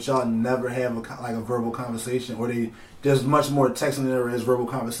somebody, but y'all never have a verbal conversation, or there's much more texting than there is verbal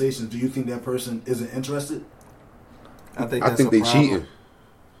conversations? Do you think that person isn't interested? I think they cheating.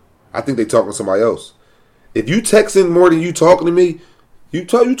 I think they talking to somebody else. If you texting more than you talking to me, you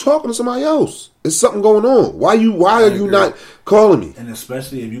talking to somebody else. There's something going on. Why are you not calling me? And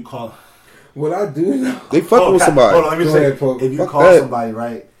especially if you call. What I do now. They fucking with somebody. Hold on, let me say. If you call somebody,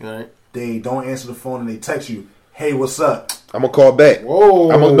 right, they don't answer the phone and they text you, "Hey, what's up?" I'm gonna call back.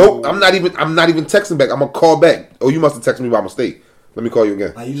 Whoa. I'm not even texting back. I'm gonna call back. Oh, you must have texted me by mistake. Let me call you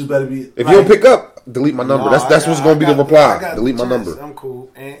again. Like, you just better be. If you don't pick up, delete my number. That's what's gonna be the reply. Delete my number. I'm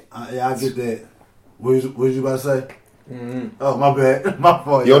cool. Yeah, I get that. What was you about to say? Mm-hmm. Oh, my bad. My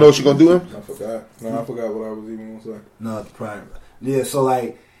fault. You don't know what you gonna do him? I forgot. No, I forgot what I was even gonna say. No, it's private. Yeah, so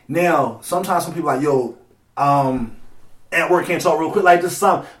like now, sometimes some people like, yo, at work can't talk real quick like this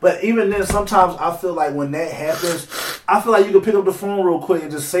something. But even then, sometimes I feel like when that happens, I feel like you can pick up the phone real quick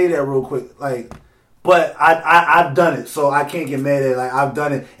and just say that real quick. Like, but I've done it, so I can't get mad at it. Like, I've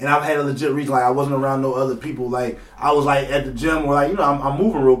done it, and I've had a legit reason. Like, I wasn't around no other people. Like, I was like at the gym, or like I'm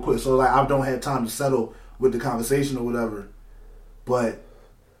moving real quick, so like I don't have time to settle with the conversation or whatever. But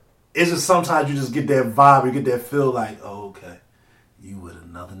it's just sometimes you just get that vibe, you get that feel like, oh, okay, you with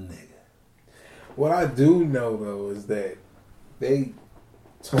another nigga. What I do know though is that they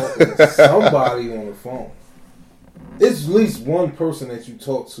talking to somebody on the phone. It's at least one person that you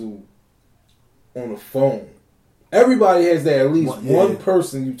talk to on the phone. Everybody has that, at least one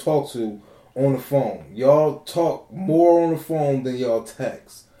person you talk to on the phone. Y'all talk more on the phone than y'all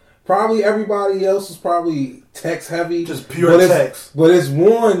text. Probably everybody else is probably text heavy. Just pure text. But it's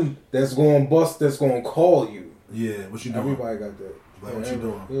one that's going to bust, that's going to call you. Yeah, what you doing? Everybody got that. Like, what you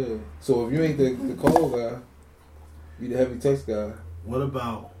doing? Yeah. So if you ain't the call guy, you the heavy text guy. What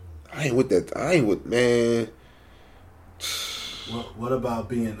about? I ain't with that. I ain't with, man. What about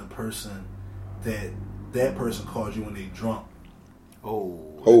being the person that person calls you when they drunk? Whoa.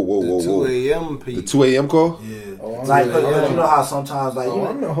 2 a.m. The 2 a.m. call? Yeah. Like, you know how sometimes, like,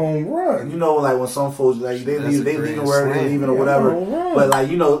 I'm the home run. You know, like, when some folks, like, they leaving wherever they leaving or whatever. But, like,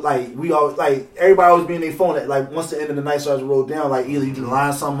 you know, like, we all, like, everybody always be in their phone. Like, once the end of the night starts to roll down, like, either you just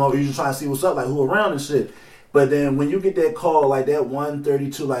line something up or you just trying to see what's up, like, who around and shit. But then when you get that call, like, that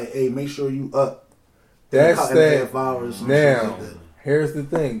 1:32, like, hey, make sure you up. That's that. Now, like that. Here's the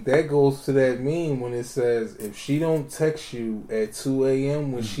thing. That goes to that meme when it says, if she don't text you at 2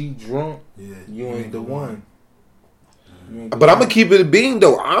 a.m. when she drunk, you ain't the one. But I'm going to keep it a bean,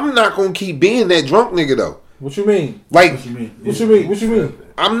 though. I'm not going to keep being that drunk nigga, though. What you mean? Like, what you mean?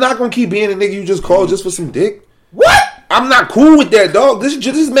 I'm not going to keep being a nigga you just called just for some dick. What? I'm not cool with that, dog.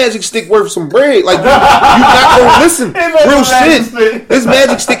 This magic stick worth some bread. Like, you not gonna listen. Real shit. This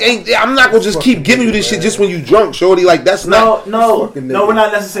magic stick ain't. I'm not gonna just keep giving you this shit just when you drunk, shorty. Like, that's not. No. We're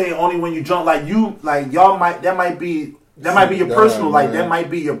not necessarily only when you drunk. Like, y'all might. That might be your personal. Like, that might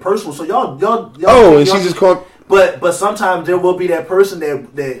be your personal. So y'all. Oh, and she just called. But sometimes there will be that person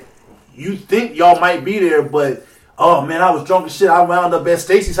that you think y'all might be there, but oh man, I was drunk as shit. I wound up at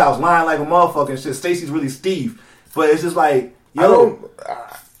Stacy's house lying like a motherfucker and shit. Stacy's really Steve. But it's just like, yo.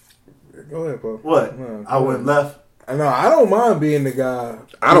 Go ahead, bro. What? I went left. No, I don't mind being the guy.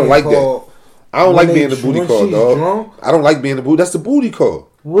 I don't like that. I don't like being the booty call, dog. Drunk? I don't like being the booty. That's the booty call.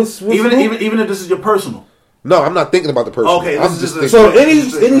 What's even if this is your personal. No, I'm not thinking about the person. Okay, I'm just so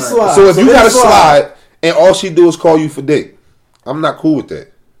any slide. So if you got a slide and all she do is call you for dick, I'm not cool with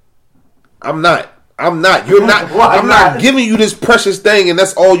that. I'm not. You're not. I'm not giving you this precious thing, and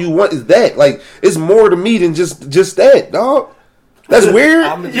that's all you want is that. Like, it's more to me than just that, dog. That's weird.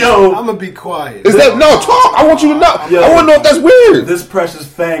 I'm gonna be quiet. Is that no talk? I want you to know. I want to know if that's weird. This precious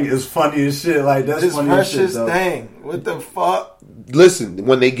thing is funny as shit. Like, that's this funny as shit. Precious thing. What the fuck? Listen,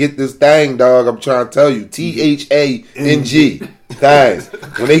 when they get this thing, dog, I'm trying to tell you, THANG. Guys,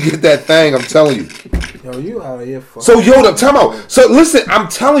 when they get that thing, I'm telling you. Yo, you out of here. So, time out. So, listen, I'm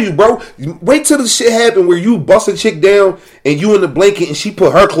telling you, bro. Wait till the shit happen where you bust a chick down and you in the blanket and she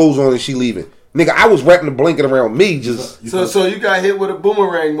put her clothes on and she leaving. Nigga, I was wrapping the blanket around me. So you got hit with a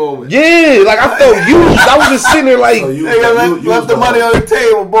boomerang moment. Yeah, like I felt used. I was just sitting there like, you left the money on the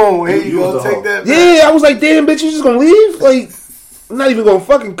table. Boom, here you go. Take that. Yeah, I was like, damn, bitch, you just gonna leave? Like, I'm not even gonna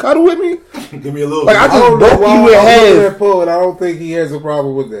fucking cuddle with me. Give me a little. Like, I just broke you in half. I don't think he has a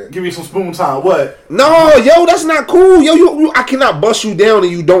problem with that. Give me some spoon time. What? No, yo, that's not cool. Yo, I cannot bust you down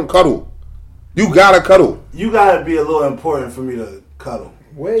and you don't cuddle. You gotta cuddle. You gotta be a little important for me to cuddle.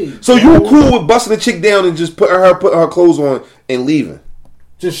 Wait. So you cool with busting a chick down and just putting her clothes on and leaving?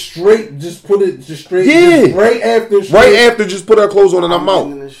 Just straight. Yeah. Just right after, just put her clothes on and I'm out.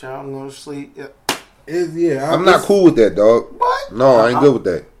 In the shower, I'm going to sleep. I'm not cool with that, dog. What? No, I ain't good with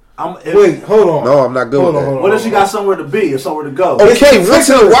that. Wait, hold on. No, I'm not good with that. What if she got somewhere to be or somewhere to go? Okay, once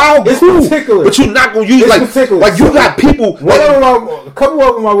in a while, it's cool. Particular. But you're not gonna use like you got people. A couple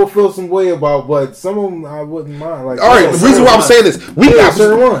of them I will feel some way about, but some of them I wouldn't mind. Like, all right, the reason why I'm saying this,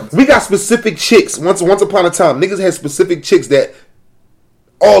 we got specific chicks. Once upon a time, niggas had specific chicks that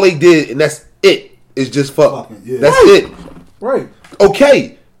all they did, and that's it. Is just fuck. That's it. Right.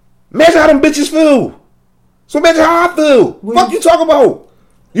 Okay. Imagine how them bitches feel. So imagine how I feel. Fuck you talk about.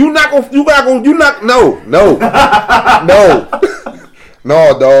 No,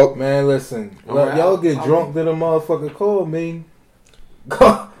 dog. Man, listen. Y'all get drunk, then a motherfucker call me.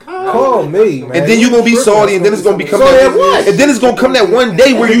 Call me, man. And then you gonna be salty, and then it's gonna become and then it's gonna come that one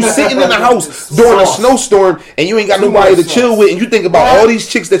day where you sitting in the house during a snowstorm and you ain't got nobody to chill with, and you think about all these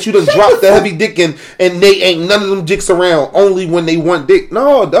chicks that you done dropped the heavy dick in, and they ain't none of them dicks around only when they want dick.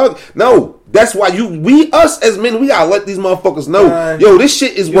 No, dog. No. That's why us as men, we gotta let these motherfuckers know, yo, this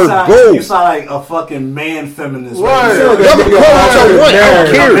shit is worth gold. You sound like a fucking man feminist. Right. Y'all can call what y'all want. I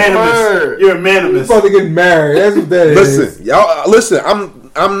don't care. You're a manimist. You about to get married. That's what that is. Listen,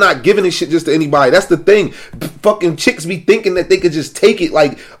 I'm not giving this shit just to anybody. That's the thing. Fucking chicks be thinking that they could just take it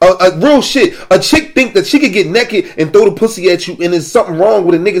like a real shit. A chick think that she could get naked and throw the pussy at you, and there's something wrong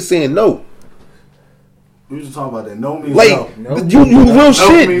with a nigga saying no. We used to talk about that. No means like, no. You real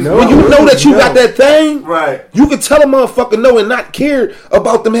shit. When you know that you got that thing, right? You can tell a motherfucker no and not care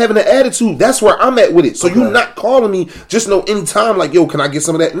about them having an attitude. That's where I'm at with it. So you not calling me just no anytime like, yo, can I get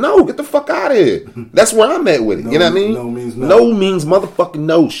some of that? No, get the fuck out of here. That's where I'm at with it. You know what I mean? No means no. No means motherfucking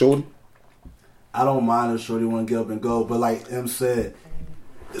no, shorty. I don't mind if shorty want to get up and go, but like M said,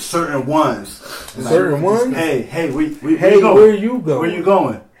 certain ones. Certain ones? Hey, where you going? Where you going? Where you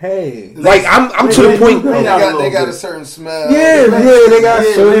going? Hey, like I'm to the point. They got a certain smell. Yeah, they got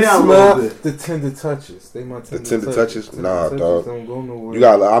a certain smell. The tender touches. They my tender touches. Nah, dog. Don't go nowhere. You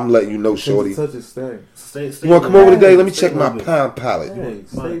got. I'm letting you know, shorty. Touches stay. You want to come over today? Let me check my Palm Pilot. Hey,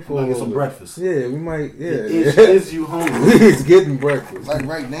 stay for get some breakfast. Yeah, we might. Yeah, is you hungry? It's getting breakfast. Like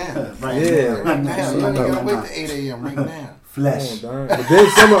right now. Right now. You gotta wait to 8 a.m. right now. Flesh. But then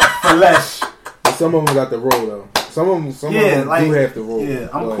some of them got the roll though. Some of them do have to roll. Yeah,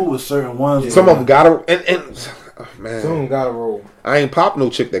 I'm cool with certain ones. Yeah. Some of them got to, and man, some of them got to roll. I ain't pop no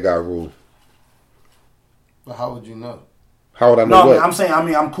chick that got a roll. But how would you know? How would I know? No, what? I'm saying,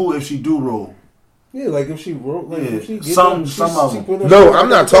 I'm cool if she do roll. Yeah, like if she roll, like if she get some of them. No, I'm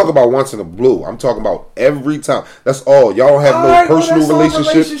not talking about once in a blue. I'm talking about every time. That's all. Y'all don't have no personal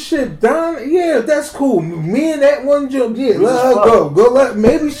relationship. Don, yeah, that's cool. Me and that one joke, yeah, let her go. Let.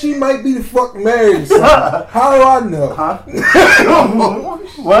 Maybe she might be the fuck married. How do I know? Huh?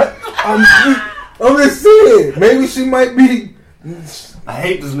 What? I'm just saying. Maybe she might be. I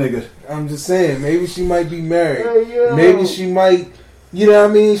hate this nigga. I'm just saying. Maybe she might be married. Maybe she might. You know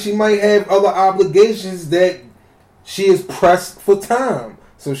what I mean? She might have other obligations that she is pressed for time.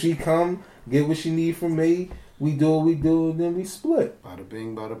 So she come, get what she need from me. We do what we do, and then we split. Bada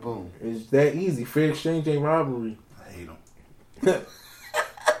bing, bada boom. It's that easy. Fair exchange ain't robbery. I hate him.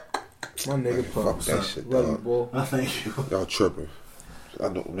 My nigga, fuck that shit, love you, dog. boy. I thank you. Y'all tripping. I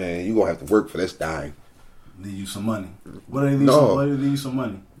know, man. You gonna have to work for this dying. Need you some money. What do they need? What do they need some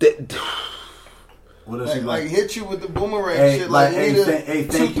money? What does she like hit you with the boomerang shit? Like hey,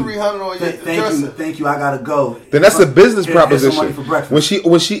 $200-300 on your dresser. Thank you. I gotta go. Then that's a business proposition. Money for breakfast.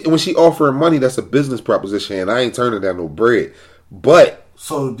 When she offering money, that's a business proposition, and I ain't turning down no bread. But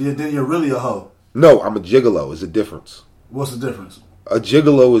so then you're really a hoe. No, I'm a gigolo. It's a difference. What's the difference? A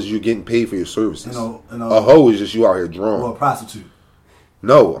gigolo is you getting paid for your services. A hoe is just you out here drawing. Or a prostitute.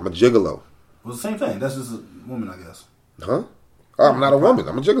 No, I'm a gigolo. Well, the same thing. That's just a woman, I guess. Huh? I'm not a woman.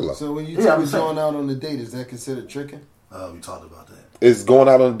 I'm a gigolo. So when you take me going out on a date, is that considered tricking? We talked about that. Is going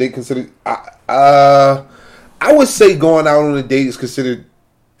out on a date considered? I would say going out on a date is considered.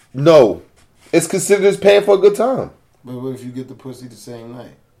 No, it's considered as paying for a good time. But what if you get the pussy the same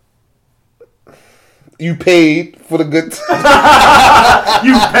night? You paid for the good time.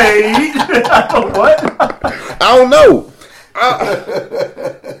 You paid? What? I don't know.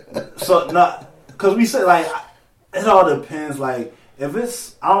 So, because we said, like, it all depends. Like, if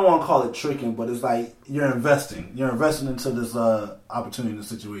it's, I don't want to call it tricking, but it's like you're investing. You're investing into this opportunity, this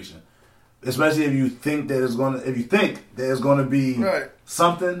situation. Especially if you think that it's going to be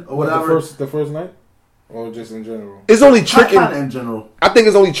something or whatever. The first night? Or just in general? It's only tricking. Kind of in general. I think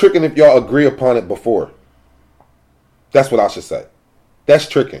it's only tricking if y'all agree upon it before. That's what I should say. That's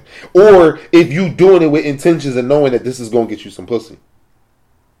tricking. Or if you doing it with intentions and knowing that this is going to get you some pussy.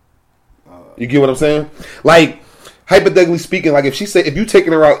 You get what I'm saying? Like, hypothetically speaking, like if you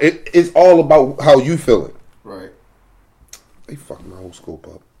taking her out, it's all about how you feeling. Right. They fucked my whole scope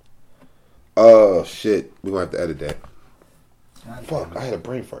up. Shit. We're going to have to edit that. Fuck, I had a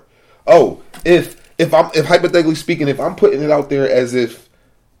brain fart. Oh, if hypothetically speaking, if I'm putting it out there as if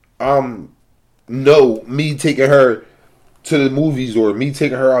me taking her to the movies or me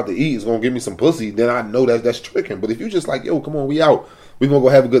taking her out to eat is gonna give me some pussy, then I know that's tricking. But if you just like, yo, come on, we out, we gonna go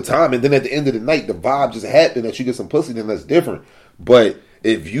have a good time, and then at the end of the night the vibe just happened that you get some pussy, then that's different. But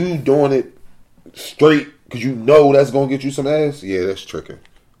if you doing it straight because you know that's gonna get you some ass, yeah, that's tricking.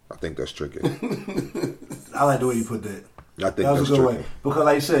 I think that's tricking. I like the way you put that. I think that was a good way. Because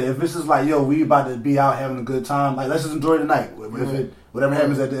like you said, if this is like, yo, we about to be out having a good time, like let's just enjoy the night. Whatever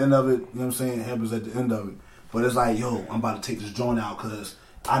happens at the end of it, you know what I'm saying, happens at the end of it. But it's like, yo, I'm about to take this joint out because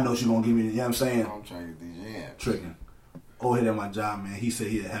I know she's going to give me, you know what I'm saying? I'm trying to get these jams. Tricking. Oh, hit at my job, man. He said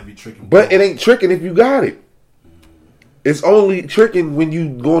he had heavy tricking. But it ain't tricking if you got it. It's only tricking when you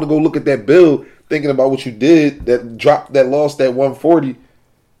going to go look at that bill, thinking about what you did, that lost that 140,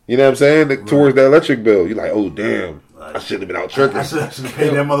 you know what I'm saying, towards that electric bill. You're like, oh, damn. I shouldn't have been out tricking. I should have paid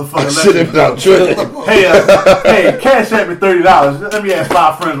that motherfucker. I should have been out tricking. hey, cash at me $30. Let me ask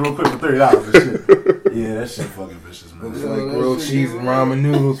 5 friends real quick for $30 and shit. Yeah, that shit fucking vicious, man. It's like grilled cheese and ramen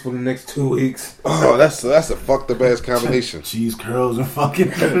noodles for the next 2 weeks. Oh, that's a fucked up ass combination. Cheese curls and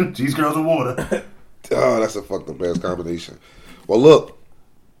fucking cheese curls and water. Oh, that's a fucked up ass combination. Well, look.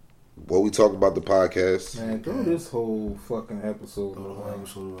 What we talk about the podcast. Man, throw this whole fucking episode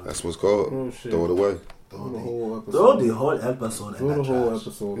away. That's what's called. Throw it away. Throw the whole episode. Throw the whole episode. Throw the whole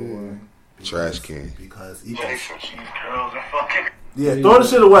episode away. Trash can. Because eat that cheese curls and fucking. Yeah, throw the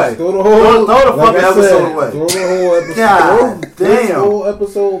shit away. Throw the whole, throw the fucking episode away. Throw the whole episode. God damn. This whole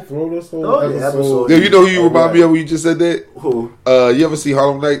episode. Throw this whole episode. Yeah, you know who you remind me of when you just said that? Who? You ever see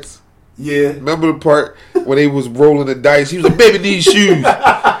Harlem Nights? Yeah. Remember the part when they was rolling the dice? He was like, baby, these shoes.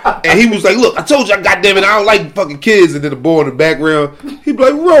 And he was like, look, I told you, goddamn it, I don't like fucking kids. And then the boy in the background, he'd be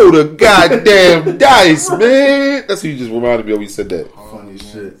like, roll the goddamn dice, man. That's who you just reminded me of when you said that. Funny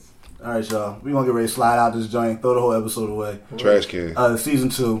shit. All right, y'all. We gonna get ready to slide out this joint. Throw the whole episode away. Trash can. Season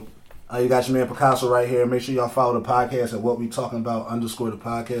 2. You got your man Picasso right here. Make sure y'all follow the podcast at What We Talking About _ the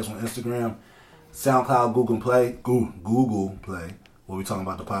podcast on Instagram, SoundCloud, Google Play. What We Talking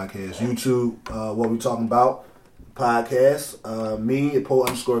About the podcast. YouTube, What We Talking About podcast. Me at Poe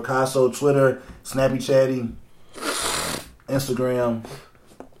 _ Casso. Twitter, Snappy Chatty, Instagram.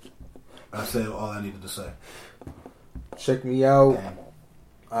 I said all I needed to say. Check me out.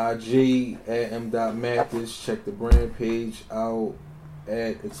 IG at m.mathis. Check the brand page out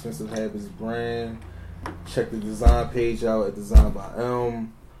at Expensive Habits Brand. Check the design page out at Design by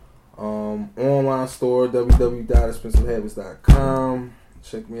M. Online store www.expensivehabits.com.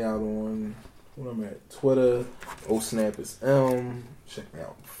 Check me out on what I'm at Twitter. OSnapIsM. Check me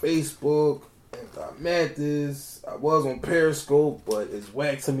out on Facebook. M.Mathis. I was on Periscope, but it's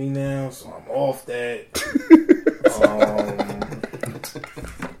whack to me now, so I'm off that.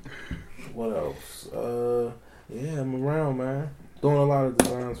 What else? Yeah, I'm around, man. Doing a lot of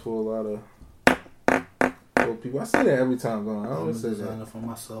designs for a lot of people. I say that every time, though. I always say that for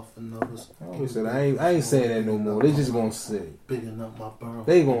myself and others. I always say that. I ain't saying that no more. They just gonna say. Bigging up my borough.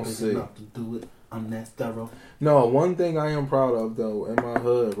 They gonna say. Enough to do it. I'm that thorough. No, one thing I am proud of though, in my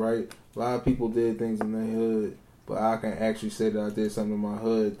hood, right? A lot of people did things in their hood, but I can actually say that I did something in my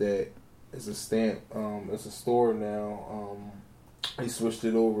hood that is a stamp. It's a store now. He switched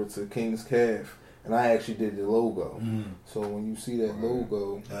it over to King's Calf, and I actually did the logo. So when you see that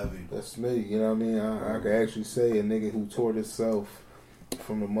logo, that's me. You know what I mean? I can actually say a nigga who tore himself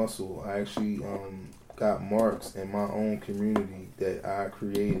from the muscle. I actually got marks in my own community that I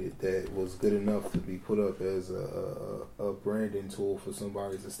created that was good enough to be put up as a branding tool for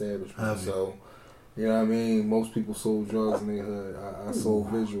somebody's establishment. So, you know what I mean? Most people sold drugs in their hood. I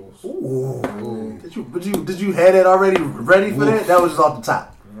sold visuals. Ooh. Did you have that already ready for that? That was just off the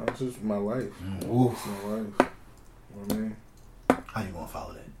top. No, it's just my life. It's my life. You know what I mean? How you gonna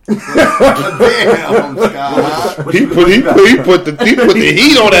follow that? Damn, Scott. He put the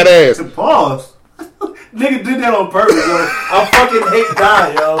heat on that ass. Pause. Nigga did that on purpose, yo. I fucking hate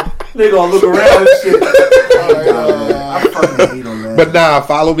dying, yo. Nigga gonna look around and shit. I fucking hate on that. But nah,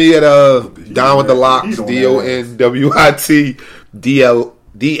 follow me at Down with the Locks,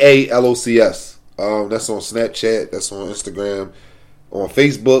 DONWITDALOCS. That's on Snapchat. That's on Instagram. On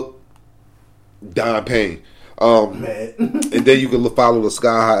Facebook, Don Payne. And then you can follow the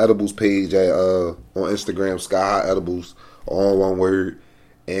Sky High Edibles page at on Instagram, Sky High Edibles, all one word.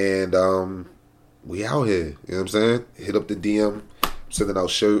 And we out here. You know what I'm saying? Hit up the DM, sending out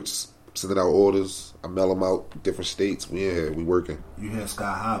shirts, sending out orders. I mail them out different states. We in here. We working. You had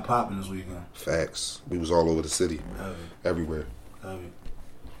Sky High popping this weekend. Facts. We was all over the city. Everywhere.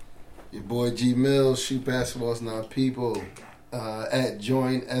 Your boy G Mills, Shoot Basketball's Not People. At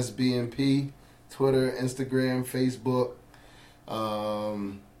Join SBMP. Twitter, Instagram, Facebook.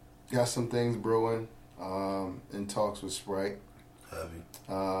 Got some things brewing. In talks with Sprite.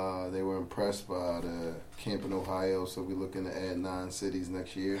 They were impressed by the camp in Ohio, so we're looking to add 9 cities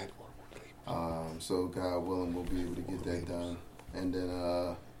next year. So God willing, we'll be able to get that done. And then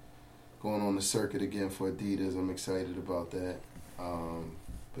going on the circuit again for Adidas, I'm excited about that.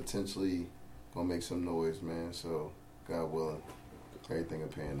 Potentially gonna make some noise, man. So God willing, everything will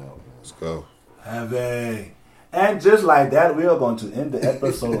pan out, man. Let's go. Heavy. And just like that, we are going to end the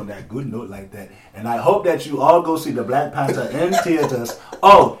episode on that good note like that. And I hope that you all go see the Black Panther in theaters.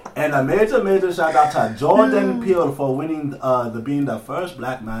 Oh, and a major shout out to Jordan Peele for winning being the first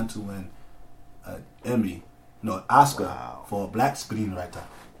black man to win Oscar for black screenwriter.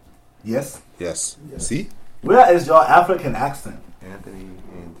 Yes? Yes. See? Where is your African accent? Anthony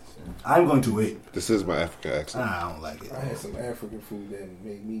Anderson. I'm going to wait. This is my African accent. I don't like it. I had some African food that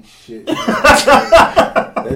made me shit.